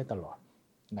อด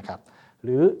นะครับห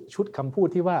รือชุดคำพูด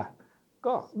ที่ว่า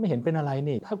ก็ไม่เห็นเป็นอะไร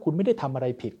นี่ถ้าคุณไม่ได้ทำอะไร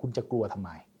ผิดคุณจะกลัวทำไม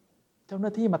เจ้าหน้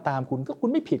าที่มาตามคุณก็คุณ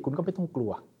ไม่ผิดคุณก็ไม่ต้องกลั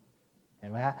วเห็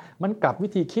นไหมฮะมันกลับวิ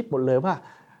ธีคิดหมดเลยว่า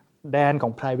แดนขอ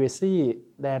ง privacy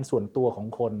แดนส่วนตัวของ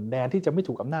คนแดนที่จะไม่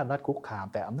ถูกอำนาจรัฐคุกคาม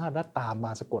แต่อำนาจรัฐตามม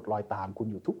าสะกดรอยตามคุณ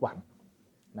อยู่ทุกวัน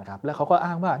นะครับแล้วเขาก็อ้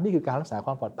างว่านี่คือการรักษาค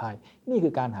วามปลอดภัยนี่คื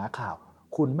อการหาข่าว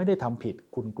คุณไม่ได้ทำผิด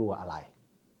คุณกลัวอะไร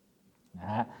นะ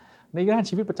ฮะในด้าน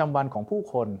ชีวิตประจำวันของผู้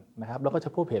คนนะครับเราก็จะ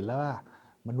พบเห็นแล้วว่า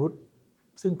มนุษย์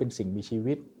ซึ่งเป็นสิ่งมีชี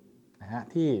วิตนะฮะ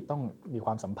ที่ต้องมีค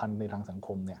วามสัมพันธ์ในทางสังค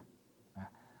มเนี่ยนะ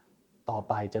ต่อ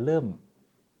ไปจะเริ่ม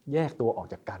แยกตัวออก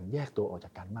จากกัน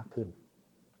มากขึ้น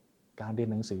การเรียน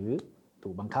หนังสือถู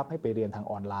กบังคับให้ไปเรียนทาง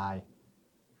ออนไลน์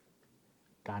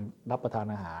การรับประทาน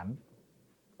อาหาร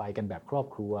ไปกันแบบครอบ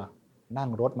ครัวนั่ง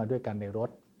รถมาด้วยกันในรถ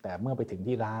แต่เมื่อไปถึง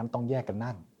ที่ร้านต้องแยกกัน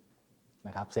นั่งน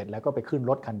ะครับเสร็จแล้วก็ไปขึ้น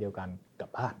รถคันเดียวกันกลับ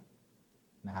บ้าน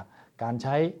นะครับการใ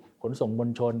ช้ขนส่งมวล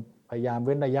ชนพยายามเ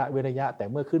ว้นระยะแต่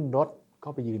เมื่อขึ้นรถก็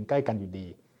ไปยืนใกล้กันอยู่ดี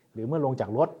หรือเมื่อลงจาก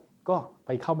รถก็ไป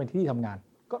เข้าไปที่ทำงาน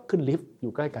ก็ขึ้นลิฟต์อ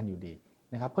ยู่ใกล้กันอยู่ดี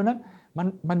นะครับเพราะฉะนั้น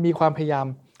มันมีความพยายาม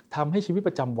ทำให้ชีวิตป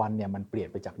ระจำวันเนี่ยมันเปลี่ยน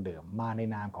ไปจากเดิมมาใน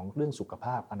นามของเรื่องสุขภ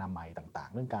าพอนามัยต่าง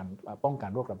ๆเรื่องการป้องกัน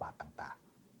โรคระบาดต่าง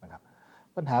ๆนะครับ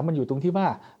ปัญหามันอยู่ตรงที่ว่า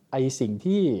ไอ้สิ่ง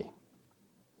ที่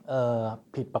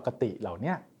ผิดปกติเหล่า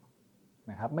นี้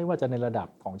นะครับไม่ว่าจะในระดับ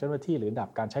ของเจ้าหน้าที่หรือระดับ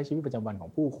การใช้ชีวิตประจำวันขอ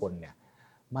งผู้คนเนี่ย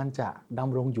มันจะด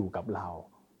ำรงอยู่กับเรา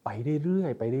ไปเรื่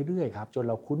อยๆครับจน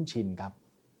เราคุ้นชินครับ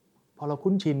พอเรา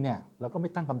คุ้นชินเนี่ยเราก็ไม่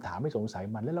ตั้งคำถามไม่สงสัย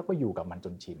มันแล้วเราก็อยู่กับมันจ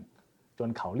นชินจน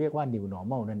เขาเรียกว่า new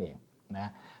normal นั่นเองน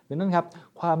ะดังนั้นครับ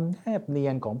ความแนบเนีย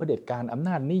นของเผด็จการอำน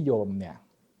าจนิยมเนี่ย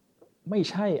ไม่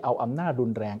ใช่เอาอำนาจรุ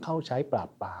นแรงเข้าใช้ปราบ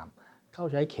ปรามเข้า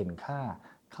ใช้เข็นฆ่า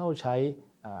เข้าใช้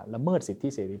ละเมิดสิทธิ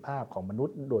เสรีภาพของมนุษ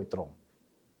ย์โดยตรง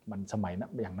มันสมัยนะ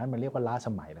อย่างนั้นมันเรียกว่าล้าส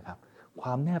มัยนะครับคว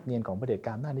ามแนบเนียนของเผด็จก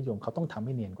ารอำนาจนิยมเขาต้องทำใ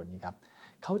ห้เนียนกว่านี้ครับ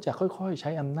เขาจะค่อยๆใ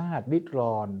ช้อำนาจริดร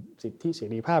อนสิทธิเส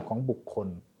รีภาพของบุคคล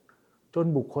จน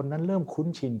บุคคลนั้นเริ่มคุ้น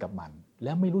ชินกับมันแ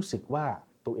ล้วไม่รู้สึกว่า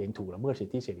ตัวเองถูกละเมิดสิท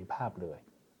ธิเสรีภาพเลย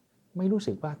ไม่รู้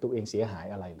สึกว่าตัวเองเสียหาย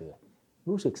อะไรเลย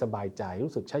รู้สึกสบายใจ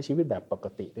รู้สึกใช้ชีวิตแบบปก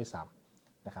ติด้วยซ้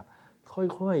ำนะครับ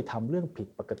ค่อยๆทำเรื่องผิด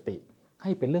ปกติใ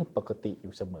ห้เป็นเรื่องปกติอ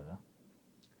ยู่เสมอ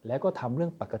แล้วก็ทำเรื่อ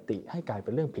งปกติให้กลายเป็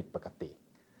นเรื่องผิดปกติ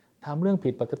ทำเรื่องผิ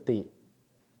ดปกติ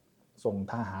ส่ง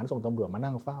ทหารส่งตำรวจมา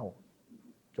นั่งเฝ้า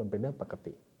จนเป็นเรื่องปก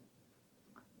ติ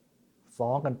ฟ้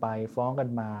องกันไปฟ้องกัน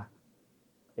มา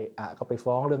ก็ไป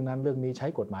ฟ้องเรื่องนั้นเรื่องนี้ใช้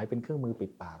กฎหมายเป็นเครื่องมือปิ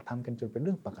ดปากทำกันจนเป็นเ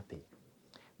รื่องปกติ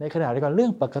ในขณะเดียวกันเรื่อ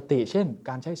งปกติเช่น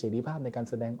การใช้เสรีภาพในการ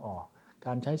แสดงออกก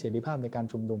ารใช้เสรีภาพในการ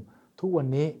ชุมนุมทุกวัน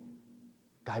นี้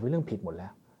กลายเป็นเรื่องผิดหมดแล้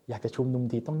วอยากจะชุมนุม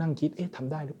ทีต้องนั่งคิดท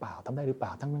ำได้หรือเปล่าทั้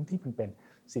งที่มันเป็น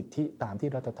สิทธิตามที่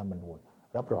รัฐธรรมนูญ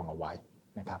รับรองเอาไว้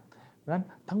นะครับเพราะฉะนั้น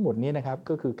ทั้งหมดนี้นะครับ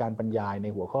ก็คือการบรรยายใน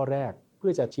หัวข้อแรกเพื่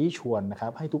อจะชี้ชวนนะครั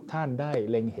บให้ทุกท่านได้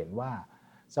เล็งเห็นว่า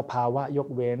สภาวะยก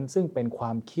เว้นซึ่งเป็นคว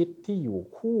ามคิดที่อยู่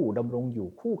คู่ดำรงอยู่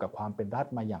คู่กับความเป็นรัฐ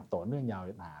มาอย่างต่อเนื่องยาว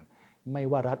นานไม่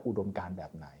ว่ารัฐอุดมการณ์แบ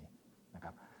บไหนนะค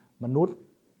รับมนุษย์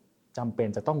จำเป็น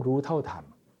จะต้องรู้เท่าทัน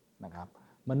นะครับ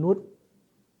มนุษย์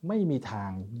ไม่มีทา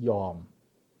งยอม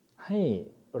ให้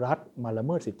รัฐมาละเ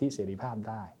มิดสิทธิเสรีภาพ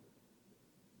ได้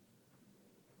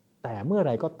แต่เมื่อไ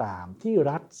รก็ตามที่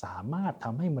รัฐสามารถท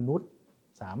ำให้มนุษย์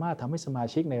สามารถทำให้สมา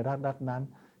ชิกในรัฐนั้น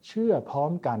เชื่อพร้อ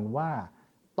มกันว่า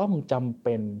ต้องจำเ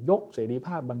ป็นยกเสรีภ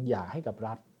าพบางอย่างให้กับ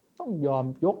รัฐต้องยอม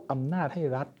ยกอำนาจให้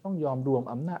รัฐต้องยอมร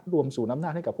วมศูนย์อำนา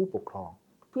จให้กับผู้ปกครอง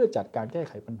เพื่อจัดการแก้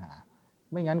ไขปัญหา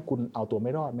ไม่งั้นคุณเอาตัวไ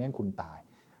ม่รอดไม่งั้นคุณตาย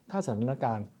ถ้าสถานก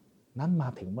ารณ์นั้นมา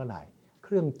ถึงเมื่อไหร่เค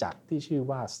รื่องจักรที่ชื่อ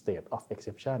ว่า state of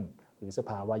exception หรือส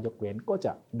ภาวะยกเว้นก็จ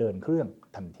ะเดินเครื่อง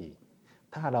ทันที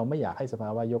ถ้าเราไม่อยากให้สภา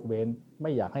วะยกเว้นไ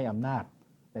ม่อยากให้อำนาจ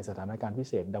ในสถานการณ์พิ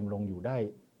เศษดำรงอยู่ได้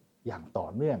อย่างต่อ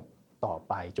เนื่องต่อ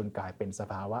ไปจนกลายเป็นส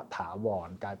ภาวะถาวร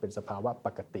กลายเป็นสภาวะป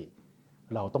กติ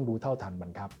เราต้องรู้เท่าทันมั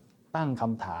นครับตั้งค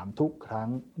ำถามทุกครั้ง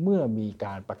เมื่อมีก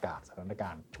ารประกาศสถานกา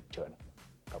รณ์ฉุกเฉิน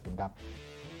ขอบคุณครับ